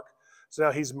throughout Mark. So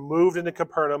now he's moved into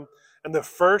Capernaum, and the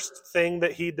first thing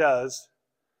that he does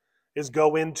is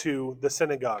go into the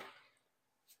synagogue.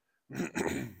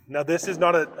 Now, this is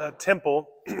not a temple,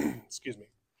 excuse me.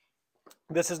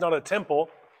 This is not a temple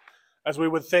as we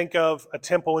would think of a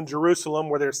temple in Jerusalem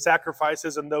where there's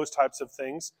sacrifices and those types of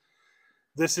things.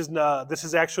 This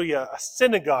is actually a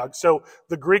synagogue. So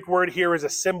the Greek word here is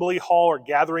assembly hall or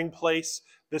gathering place.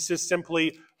 This is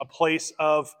simply a place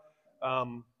of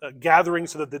a gathering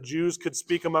so that the Jews could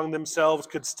speak among themselves,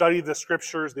 could study the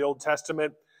scriptures, the Old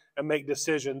Testament, and make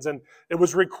decisions. And it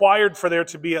was required for there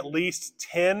to be at least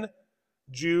 10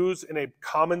 Jews in a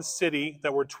common city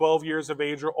that were 12 years of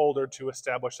age or older to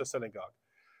establish a synagogue.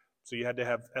 So you had to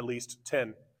have at least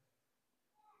 10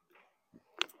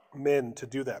 men to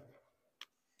do that.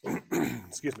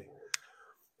 Excuse me.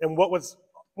 And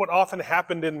what often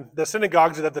happened in the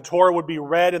synagogues is that the Torah would be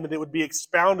read and that it would be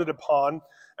expounded upon,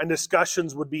 and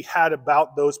discussions would be had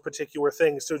about those particular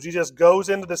things. So Jesus goes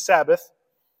into the synagogue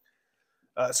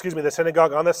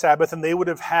on the Sabbath, and they would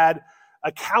have had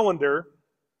a calendar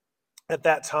at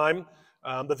that time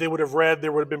that they would have read.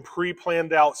 There would have been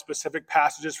pre-planned out specific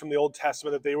passages from the Old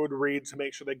Testament that they would read to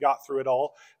make sure they got through it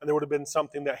all, and there would have been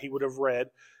something that he would have read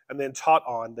and then taught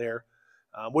on there.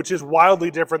 Which is wildly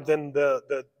different than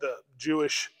the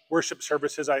Jewish worship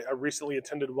services. I recently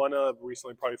attended one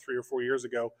probably 3 or 4 years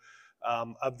ago,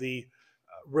 of the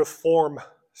Reform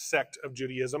sect of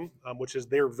Judaism, which is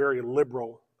their very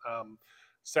liberal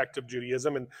sect of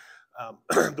Judaism. And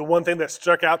the one thing that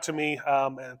stuck out to me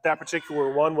at that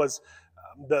particular one was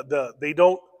they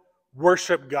don't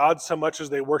worship God so much as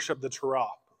they worship the Torah.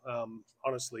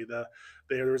 Honestly,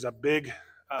 there was a big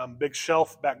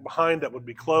shelf back behind that would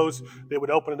be closed. They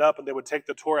would open it up and they would take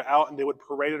the Torah out and they would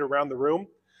parade it around the room.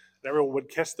 And everyone would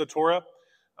kiss the Torah,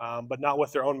 but not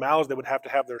with their own mouths. They would have to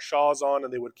have their shawls on,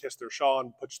 and they would kiss their shawl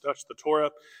and touch the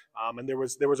Torah. And there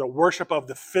was a worship of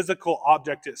the physical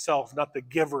object itself, not the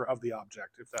giver of the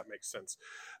object, if that makes sense.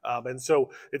 And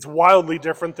so it's wildly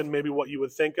different than maybe what you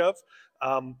would think of.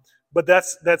 But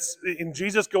that's in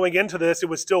Jesus going into this, it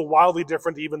was still wildly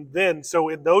different even then. So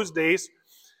in those days,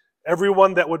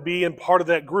 everyone that would be in part of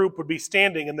that group would be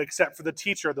standing, and except for the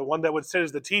teacher, the one that would sit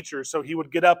as the teacher. So he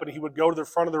would get up and he would go to the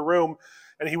front of the room,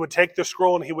 and he would take the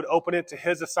scroll and he would open it to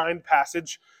his assigned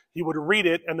passage. He would read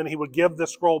it, and then he would give the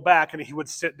scroll back, and he would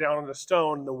sit down on a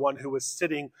stone. And the one who was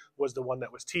sitting was the one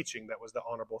that was teaching. That was the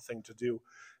honorable thing to do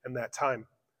in that time.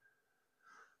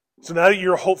 So now that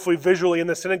you're hopefully visually in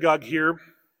the synagogue here,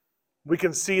 we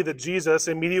can see that Jesus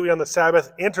immediately on the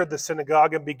Sabbath entered the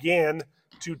synagogue and began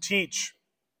to teach.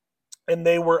 And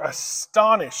they were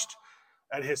astonished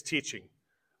at his teaching.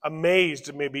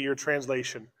 Amazed, maybe your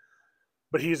translation.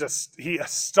 But he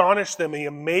astonished them, he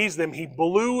amazed them, he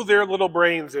blew their little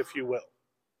brains, if you will.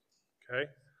 Okay?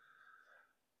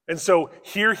 And so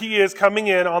here he is coming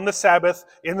in on the Sabbath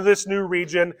into this new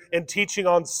region and teaching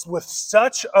with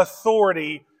such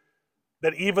authority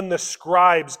that even the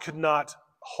scribes could not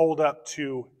hold up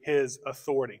to his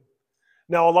authority.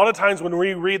 Now, a lot of times when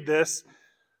we read this,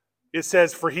 it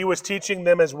says, for he was teaching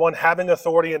them as one having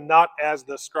authority and not as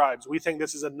the scribes. We think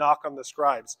this is a knock on the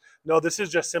scribes. No, this is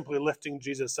just simply lifting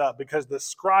Jesus up, because the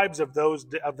scribes of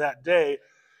that day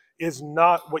is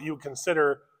not what you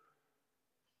consider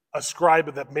a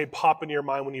scribe that may pop in your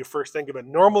mind when you first think of it.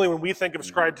 Normally, when we think of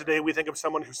scribe today, we think of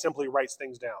someone who simply writes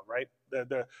things down, right?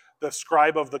 The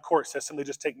scribe of the court system, they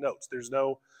just take notes. You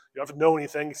don't have to know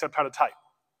anything except how to type,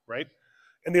 right?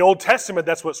 In the Old Testament,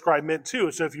 that's what scribe meant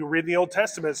too. So if you read in the Old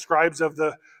Testament, scribes of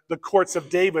the courts of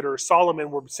David or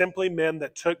Solomon were simply men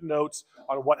that took notes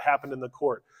on what happened in the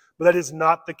court. But that is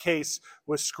not the case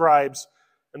with scribes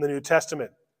in the New Testament.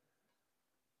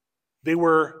 They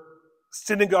were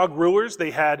synagogue rulers. They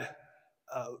had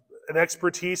an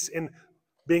expertise in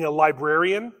being a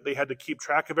librarian. They had to keep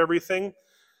track of everything.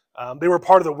 They were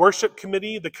part of the worship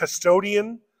committee, the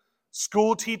custodian,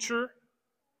 school teacher.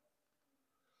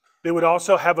 They would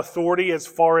also have authority as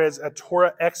far as a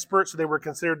Torah expert, so they were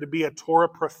considered to be a Torah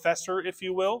professor, if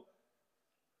you will.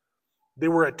 They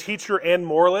were a teacher and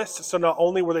moralist, so not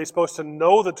only were they supposed to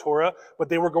know the Torah, but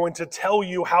they were going to tell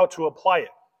you how to apply it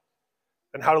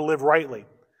and how to live rightly.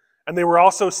 And they were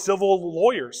also civil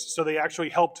lawyers, so they actually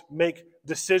helped make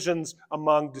decisions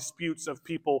among disputes of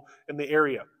people in the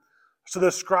area. So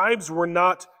the scribes were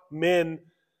not men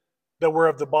that were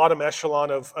of the bottom echelon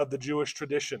of the Jewish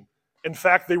tradition. In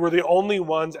fact, they were the only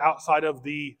ones outside of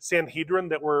the Sanhedrin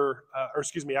that were,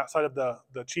 outside of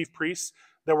the chief priests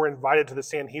that were invited to the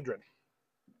Sanhedrin.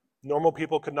 Normal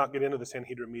people could not get into the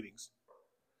Sanhedrin meetings.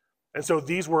 And so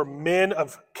these were men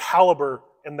of caliber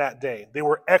in that day. They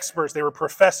were experts, they were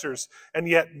professors, and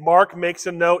yet Mark makes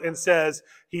a note and says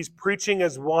he's preaching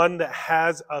as one that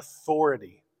has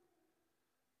authority.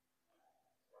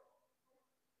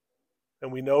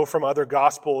 And we know from other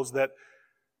gospels that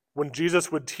when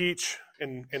Jesus would teach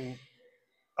in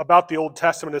about the Old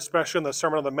Testament, especially in the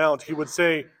Sermon on the Mount, he would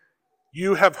say,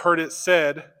 "You have heard it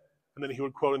said," and then he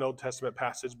would quote an Old Testament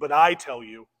passage, "but I tell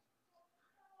you,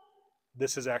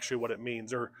 this is actually what it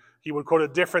means." Or he would quote a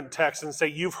different text and say,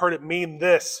 "You've heard it mean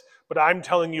this, but I'm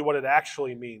telling you what it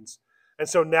actually means." And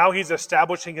so now he's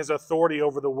establishing his authority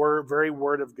over the very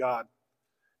word of God,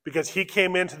 because he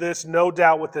came into this, no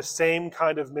doubt, with the same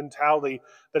kind of mentality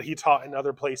that he taught in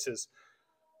other places.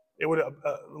 It would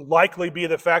likely be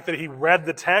the fact that he read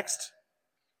the text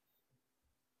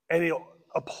and he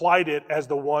applied it as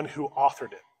the one who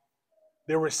authored it.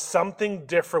 There was something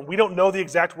different. We don't know the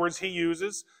exact words he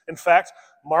uses. In fact,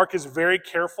 Mark is very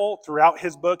careful throughout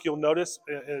his book. You'll notice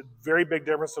a very big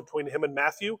difference between him and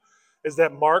Matthew is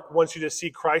that Mark wants you to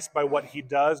see Christ by what he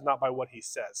does, not by what he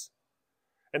says.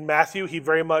 In Matthew, he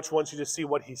very much wants you to see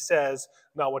what he says,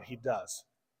 not what he does.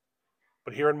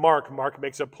 But here in Mark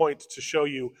makes a point to show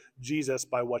you Jesus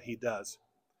by what he does.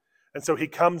 And so he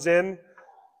comes in,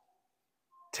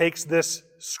 takes this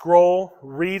scroll,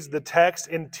 reads the text,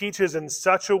 and teaches in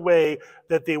such a way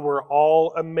that they were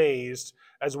all amazed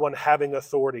as one having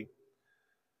authority.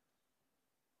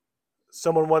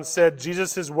 Someone once said,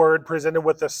 Jesus' word presented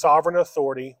with a sovereign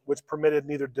authority which permitted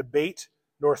neither debate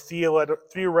nor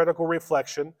theoretical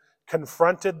reflection,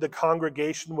 confronted the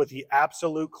congregation with the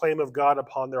absolute claim of God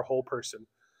upon their whole person.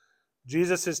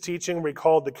 Jesus' teaching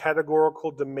recalled the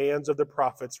categorical demands of the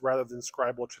prophets rather than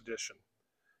scribal tradition.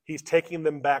 He's taking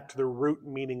them back to the root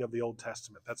meaning of the Old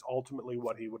Testament. That's ultimately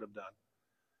what he would have done.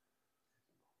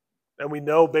 And we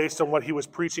know, based on what he was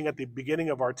preaching at the beginning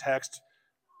of our text,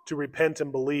 to repent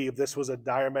and believe, this was a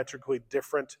diametrically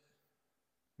different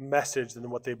message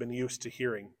than what they've been used to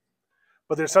hearing.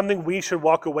 But there's something we should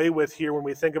walk away with here when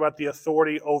we think about the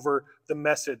authority over the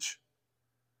message.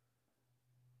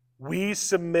 We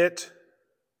submit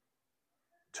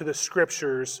to the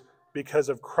scriptures because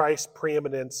of Christ's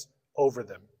preeminence over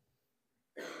them.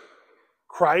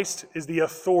 Christ is the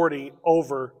authority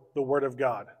over the Word of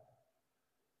God.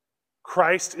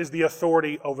 Christ is the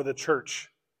authority over the church.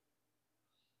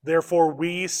 Therefore,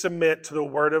 we submit to the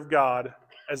Word of God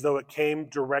as though it came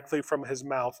directly from his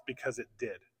mouth, because it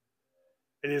did.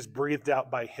 It is breathed out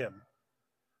by him.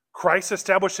 Christ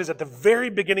establishes at the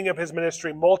very beginning of his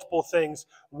ministry multiple things,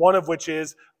 one of which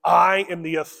is, I am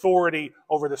the authority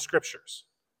over the scriptures.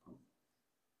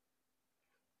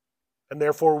 And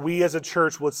therefore, we as a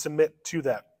church would submit to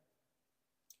that.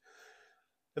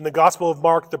 In the Gospel of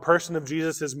Mark, the person of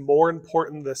Jesus is more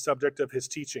important than the subject of his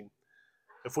teaching.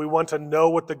 If we want to know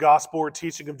what the gospel or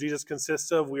teaching of Jesus consists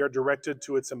of, we are directed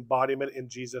to its embodiment in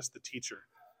Jesus, the teacher.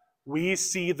 We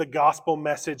see the gospel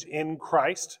message in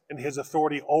Christ and his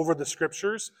authority over the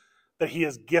scriptures that he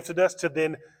has gifted us to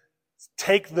then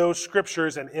take those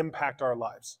scriptures and impact our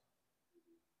lives.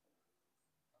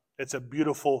 It's a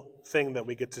beautiful thing that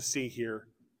we get to see here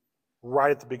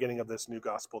right at the beginning of this new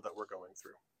gospel that we're going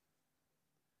through.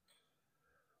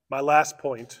 My last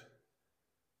point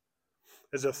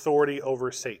is authority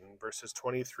over Satan, verses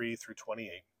 23 through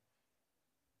 28.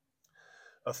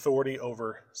 Authority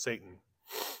over Satan.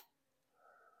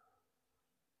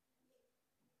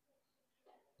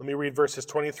 Let me read verses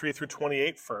 23 through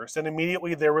 28 first. And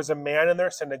immediately there was a man in their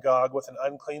synagogue with an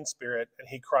unclean spirit, and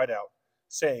he cried out,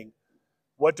 saying,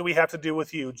 What do we have to do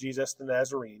with you, Jesus the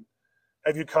Nazarene?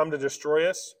 Have you come to destroy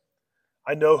us?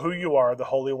 I know who you are, the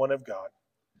Holy One of God.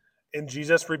 And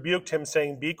Jesus rebuked him,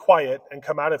 saying, Be quiet and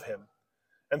come out of him.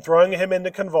 And throwing him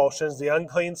into convulsions, the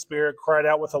unclean spirit cried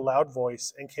out with a loud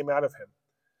voice and came out of him.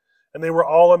 And they were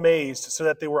all amazed, so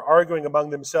that they were arguing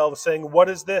among themselves, saying, What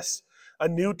is this? A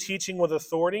new teaching with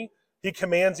authority? He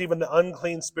commands even the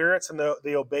unclean spirits, and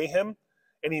they obey him.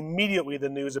 And immediately the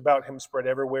news about him spread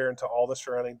everywhere into all the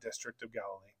surrounding district of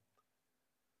Galilee.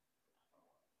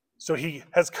 So he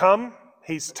has come,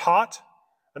 he's taught,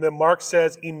 and then Mark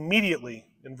says immediately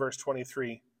in verse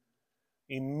 23,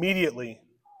 Immediately,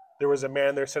 there was a man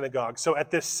in their synagogue. So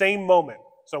at this same moment,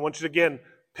 so I want you to again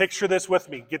picture this with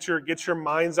me. Get your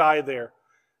mind's eye there.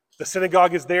 The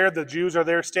synagogue is there. The Jews are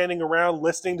there standing around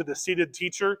listening to the seated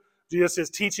teacher. Jesus is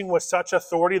teaching with such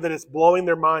authority that it's blowing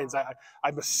their minds.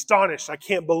 I'm astonished. I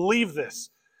can't believe this.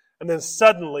 And then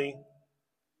suddenly,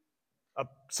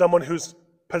 someone who's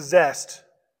possessed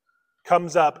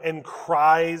comes up and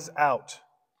cries out.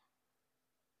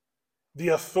 The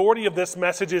authority of this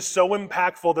message is so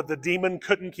impactful that the demon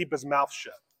couldn't keep his mouth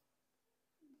shut.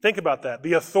 Think about that.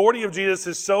 The authority of Jesus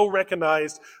is so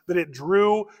recognized that it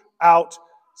drew out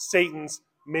Satan's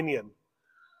minion.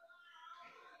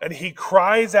 And he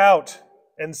cries out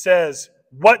and says,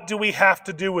 "What do we have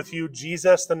to do with you,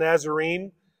 Jesus the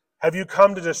Nazarene? Have you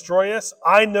come to destroy us?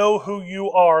 I know who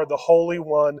you are, the Holy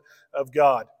One of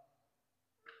God."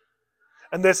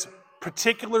 And this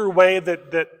particular way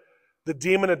that the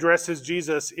demon addresses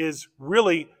Jesus is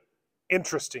really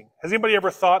interesting. Has anybody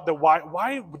ever thought that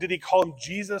why did he call him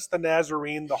Jesus the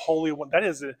Nazarene, the Holy One?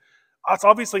 That's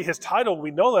obviously his title.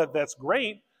 We know that that's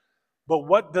great. But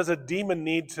what does a demon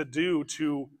need to do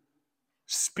to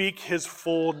speak his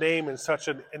full name in such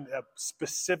a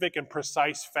specific and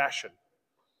precise fashion?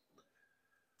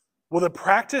 Well, the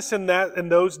practice in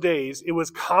those days, it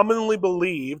was commonly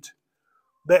believed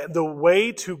that the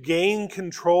way to gain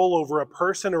control over a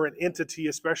person or an entity,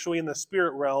 especially in the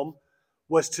spirit realm,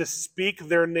 was to speak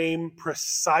their name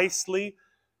precisely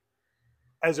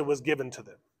as it was given to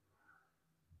them.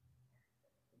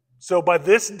 So by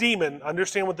this demon,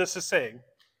 understand what this is saying,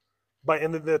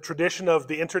 in the tradition of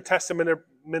the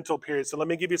intertestamental period. So let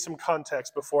me give you some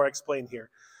context before I explain here.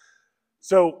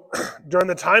 So during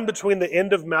the time between the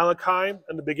end of Malachi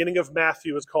and the beginning of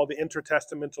Matthew is called the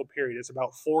intertestamental period. It's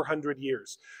about 400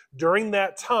 years. During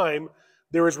that time,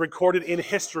 there is recorded in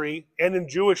history and in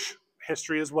Jewish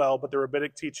history as well, but the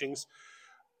rabbinic teachings,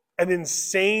 an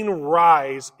insane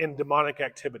rise in demonic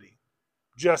activity.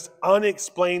 Just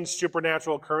unexplained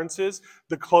supernatural occurrences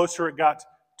the closer it got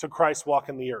to Christ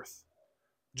walking the earth.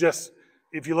 Just,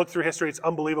 if you look through history, it's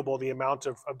unbelievable the amount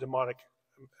of demonic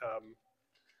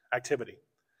activity.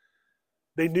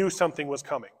 They knew something was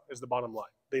coming, is the bottom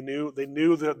line. They knew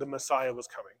that the Messiah was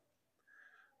coming.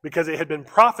 Because it had been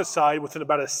prophesied within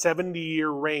about a 70-year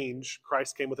range.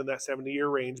 Christ came within that 70-year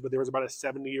range, but there was about a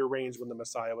 70-year range when the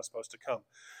Messiah was supposed to come.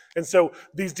 And so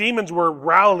these demons were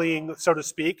rallying, so to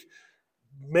speak,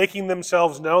 making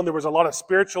themselves known. There was a lot of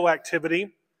spiritual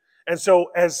activity. And so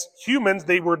as humans,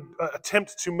 they would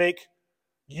attempt to make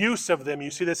use of them.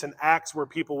 You see this in Acts where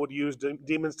people would use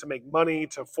demons to make money,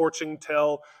 to fortune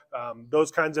tell,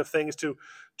 those kinds of things, to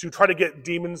try to get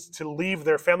demons to leave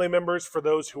their family members for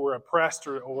those who were oppressed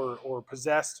or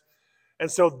possessed.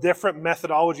 And so different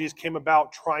methodologies came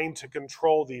about trying to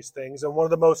control these things. And one of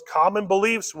the most common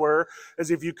beliefs is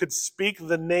if you could speak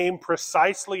the name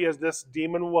precisely as this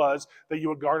demon was, that you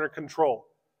would garner control.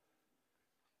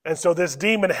 And so this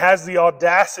demon has the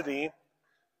audacity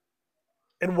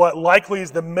in what likely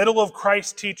is the middle of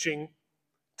Christ's teaching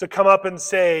to come up and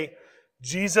say,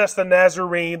 Jesus the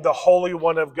Nazarene, the Holy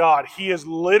One of God. He is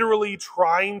literally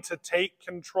trying to take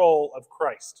control of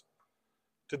Christ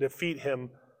to defeat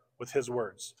him with his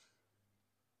words.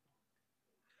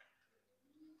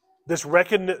 This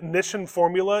recognition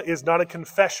formula is not a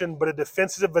confession, but a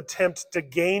defensive attempt to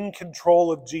gain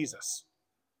control of Jesus.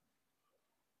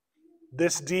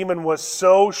 This demon was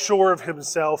so sure of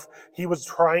himself, he was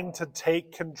trying to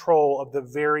take control of the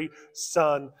very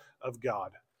Son of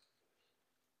God.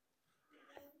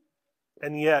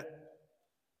 And yet,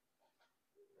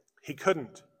 he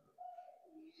couldn't.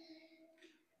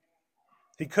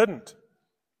 He couldn't.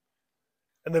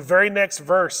 In the very next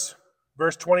verse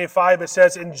 25, it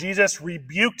says, "And Jesus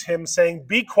rebuked him, saying,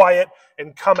 'Be quiet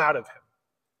and come out of him.'"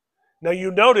 Now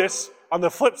you notice, on the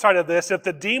flip side of this, if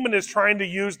the demon is trying to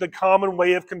use the common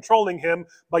way of controlling him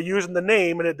by using the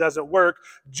name and it doesn't work,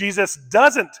 Jesus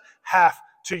doesn't have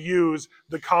to use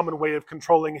the common way of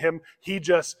controlling him. He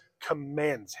just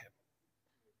commands him.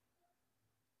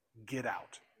 Get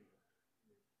out.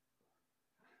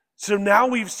 So now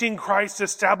we've seen Christ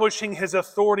establishing his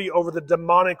authority over the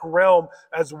demonic realm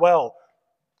as well,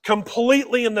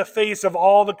 completely in the face of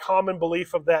all the common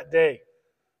belief of that day.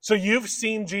 So you've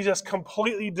seen Jesus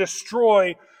completely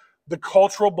destroy the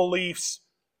cultural beliefs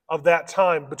of that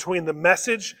time between the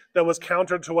message that was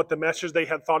counter to what the message they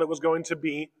had thought it was going to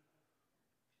be,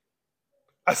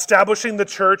 establishing the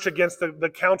church against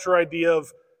the counter idea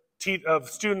of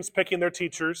students picking their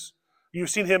teachers. You've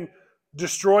seen him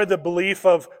destroy the belief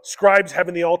of scribes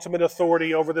having the ultimate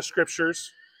authority over the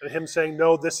scriptures and him saying,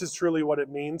 no, this is truly what it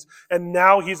means. And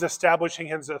now he's establishing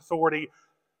his authority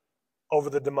over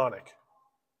the demonic.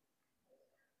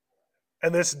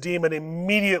 And this demon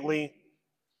immediately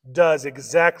does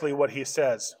exactly what he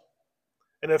says.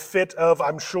 In a fit of,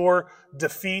 I'm sure,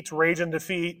 defeat, rage and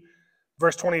defeat,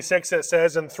 verse 26, it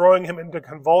says, and throwing him into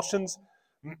convulsions,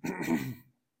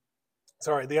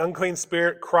 the unclean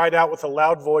spirit cried out with a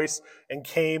loud voice and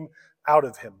came out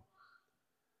of him.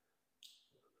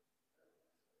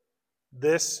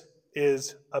 This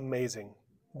is amazing.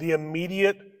 The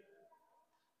immediate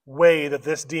way that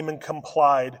this demon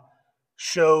complied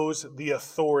shows the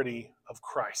authority of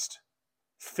Christ.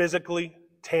 Physically,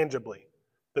 tangibly.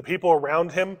 The people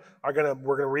around him we're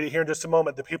going to read it here in just a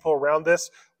moment. The people around this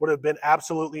would have been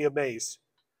absolutely amazed.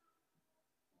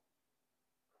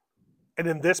 And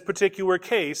in this particular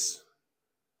case,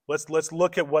 let's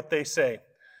look at what they say.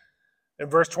 In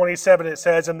verse 27, it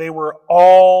says, and they were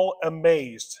all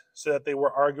amazed, so that they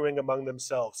were arguing among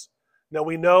themselves. Now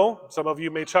we know, some of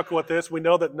you may chuckle at this, we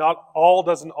know that not all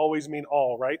doesn't always mean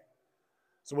all, right?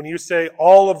 So when you say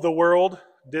all of the world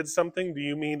did something, do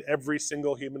you mean every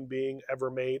single human being ever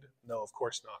made? No, of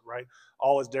course not, right?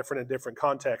 All is different in different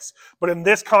contexts. But in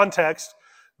this context,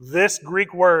 this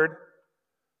Greek word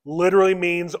literally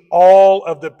means all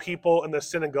of the people in the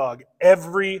synagogue.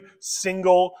 Every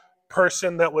single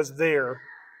person that was there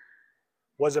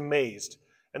was amazed.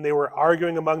 And they were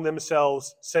arguing among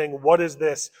themselves, saying, what is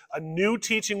this? A new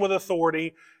teaching with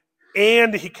authority,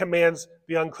 and he commands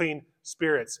the unclean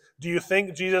spirits. Do you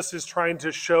think Jesus is trying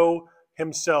to show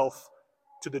himself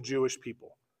to the Jewish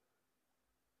people?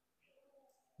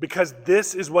 Because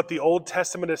this is what the Old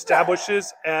Testament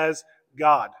establishes as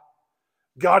God.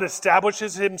 God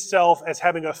establishes himself as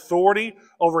having authority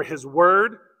over his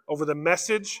word, over the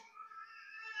message,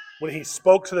 when he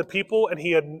spoke to the people, and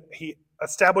he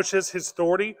establishes his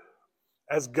authority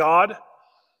as God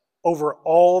over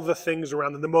all the things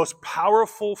around them. The most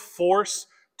powerful force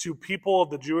to people of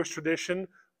the Jewish tradition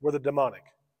were the demonic.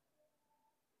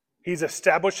 He's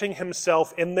establishing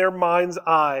himself in their mind's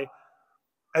eye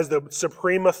as the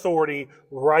supreme authority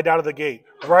right out of the gate,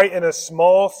 right in a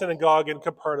small synagogue in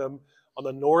Capernaum on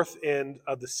the north end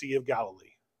of the Sea of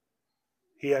Galilee.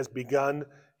 He has begun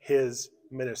his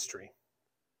ministry.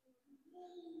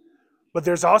 But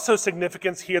there's also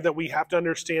significance here that we have to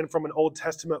understand from an Old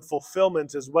Testament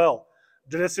fulfillment as well.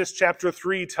 Genesis chapter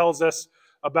 3 tells us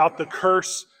about the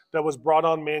curse that was brought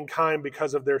on mankind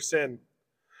because of their sin.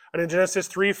 And in Genesis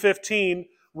 3:15,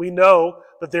 we know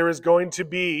that there is going to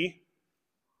be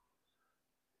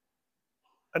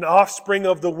an offspring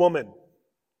of the woman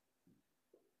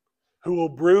who will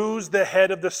bruise the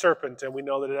head of the serpent, and we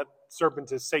know that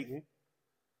serpent is Satan,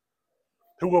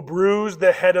 who will bruise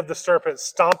the head of the serpent,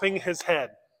 stomping his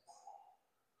head.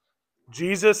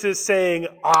 Jesus is saying,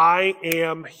 I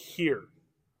am here.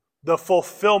 The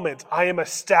fulfillment. I am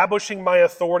establishing my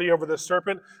authority over the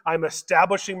serpent. I'm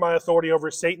establishing my authority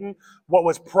over Satan. What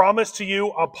was promised to you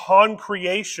upon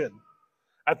creation,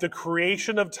 at the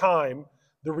creation of time,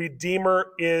 the Redeemer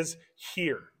is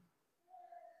here.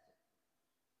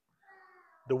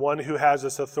 The one who has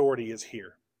this authority is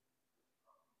here.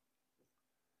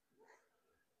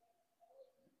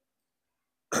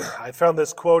 I found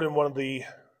this quote in one of the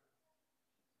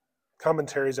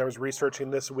commentaries I was researching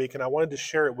this week, and I wanted to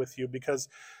share it with you because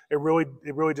it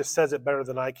really just says it better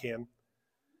than I can.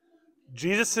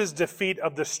 Jesus' defeat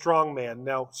of the strong man.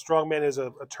 Now, strong man is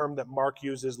a term that Mark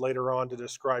uses later on to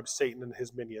describe Satan and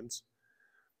his minions.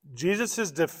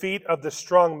 Jesus' defeat of the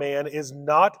strong man is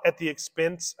not at the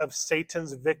expense of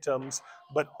Satan's victims,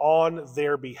 but on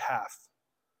their behalf.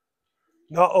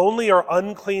 Not only are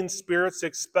unclean spirits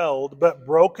expelled, but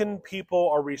broken people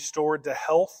are restored to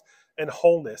health and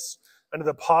wholeness under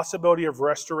the possibility of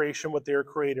restoration with their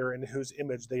Creator in whose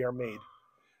image they are made.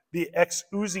 The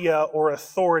exousia, or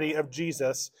authority, of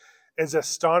Jesus is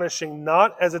astonishing,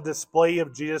 not as a display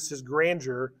of Jesus'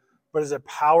 grandeur, but as a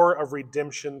power of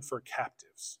redemption for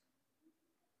captives.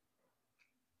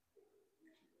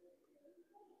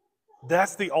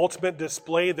 That's the ultimate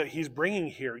display that he's bringing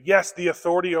here. Yes, the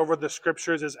authority over the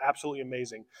scriptures is absolutely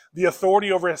amazing. The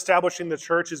authority over establishing the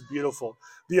church is beautiful.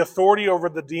 The authority over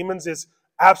the demons is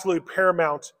absolutely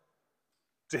paramount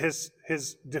to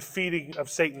his defeating of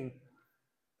Satan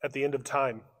at the end of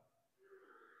time.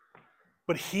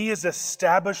 But he is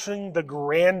establishing the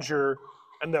grandeur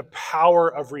and the power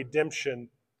of redemption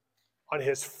on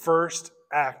his first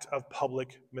act of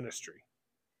public ministry.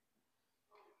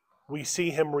 We see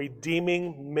him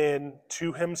redeeming men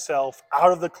to himself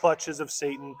out of the clutches of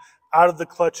Satan, out of the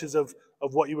clutches of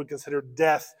what you would consider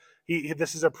death.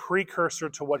 This is a precursor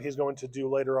to what he's going to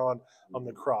do later on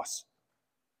the cross.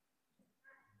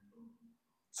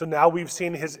 So now we've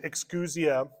seen his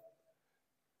exousia,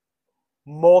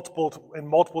 in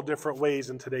multiple different ways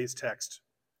in today's text.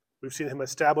 We've seen him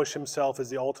establish himself as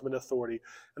the ultimate authority.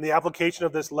 And the application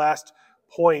of this last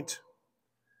point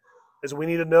is we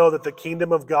need to know that the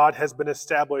kingdom of God has been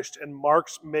established, and Mark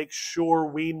makes sure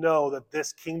we know that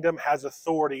this kingdom has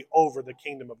authority over the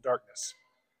kingdom of darkness.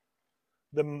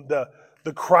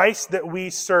 The Christ that we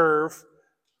serve,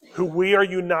 who we are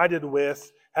united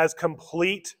with, has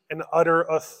complete and utter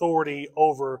authority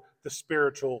over the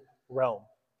spiritual realm.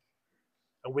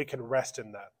 And we can rest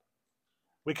in that.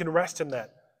 We can rest in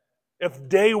that. If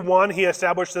day one he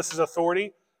established this as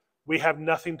authority, we have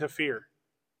nothing to fear.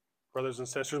 Brothers and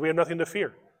sisters, we have nothing to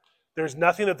fear. There's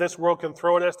nothing that this world can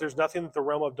throw at us. There's nothing that the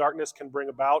realm of darkness can bring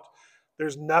about.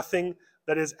 There's nothing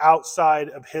that is outside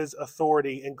of his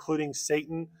authority, including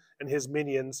Satan and his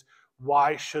minions.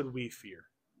 Why should we fear?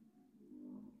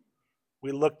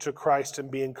 We look to Christ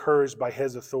and be encouraged by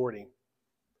his authority.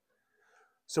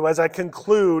 So as I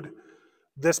conclude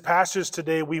this passage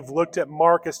today, we've looked at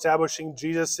Mark establishing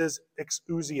Jesus'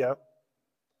 exousia,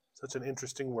 such an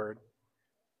interesting word,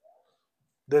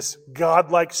 this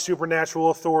godlike supernatural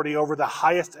authority over the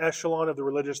highest echelon of the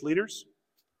religious leaders.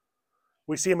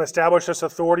 We see him establish this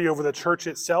authority over the church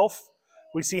itself.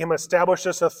 We see him establish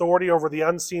this authority over the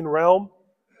unseen realm.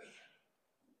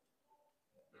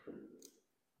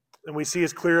 And we see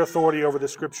his clear authority over the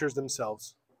scriptures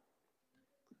themselves.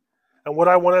 And what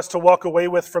I want us to walk away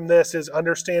with from this is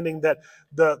understanding that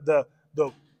the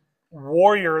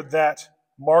warrior that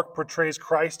Mark portrays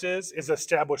Christ is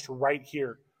established right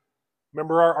here.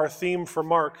 Remember, our theme for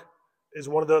Mark is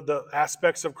one of the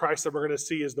aspects of Christ that we're going to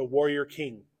see is the warrior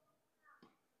king.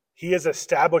 He is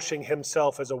establishing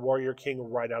himself as a warrior king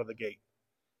right out of the gate.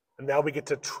 And now we get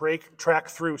to track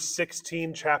through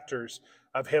 16 chapters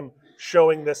of him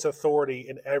showing this authority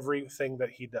in everything that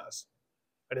he does.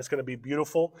 And it's going to be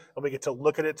beautiful, and we get to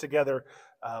look at it together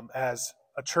as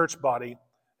a church body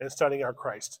and studying our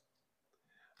Christ.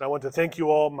 And I want to thank you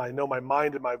all. I know my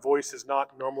mind and my voice is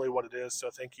not normally what it is, so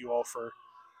thank you all for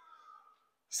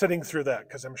sitting through that,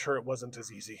 because I'm sure it wasn't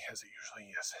as easy as it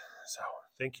usually is. So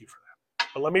thank you for that.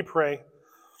 But let me pray,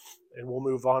 and we'll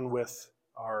move on with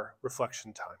our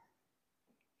reflection time.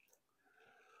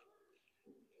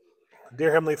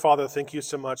 Dear Heavenly Father, thank you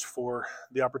so much for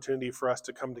the opportunity for us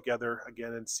to come together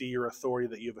again and see your authority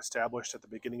that you've established at the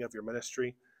beginning of your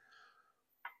ministry.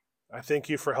 I thank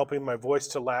you for helping my voice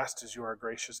to last as you are a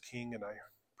gracious King, and I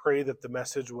pray that the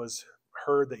message was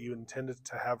heard that you intended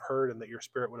to have heard, and that your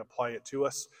Spirit would apply it to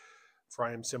us, for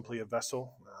I am simply a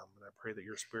vessel, and I pray that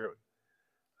your Spirit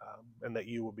and that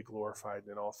you will be glorified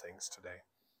in all things today.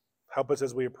 Help us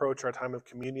as we approach our time of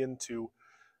communion to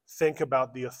think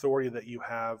about the authority that you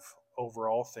have over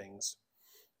all things,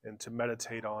 and to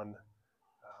meditate on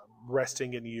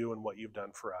resting in you and what you've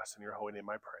done for us. In your holy name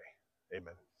I pray.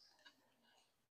 Amen.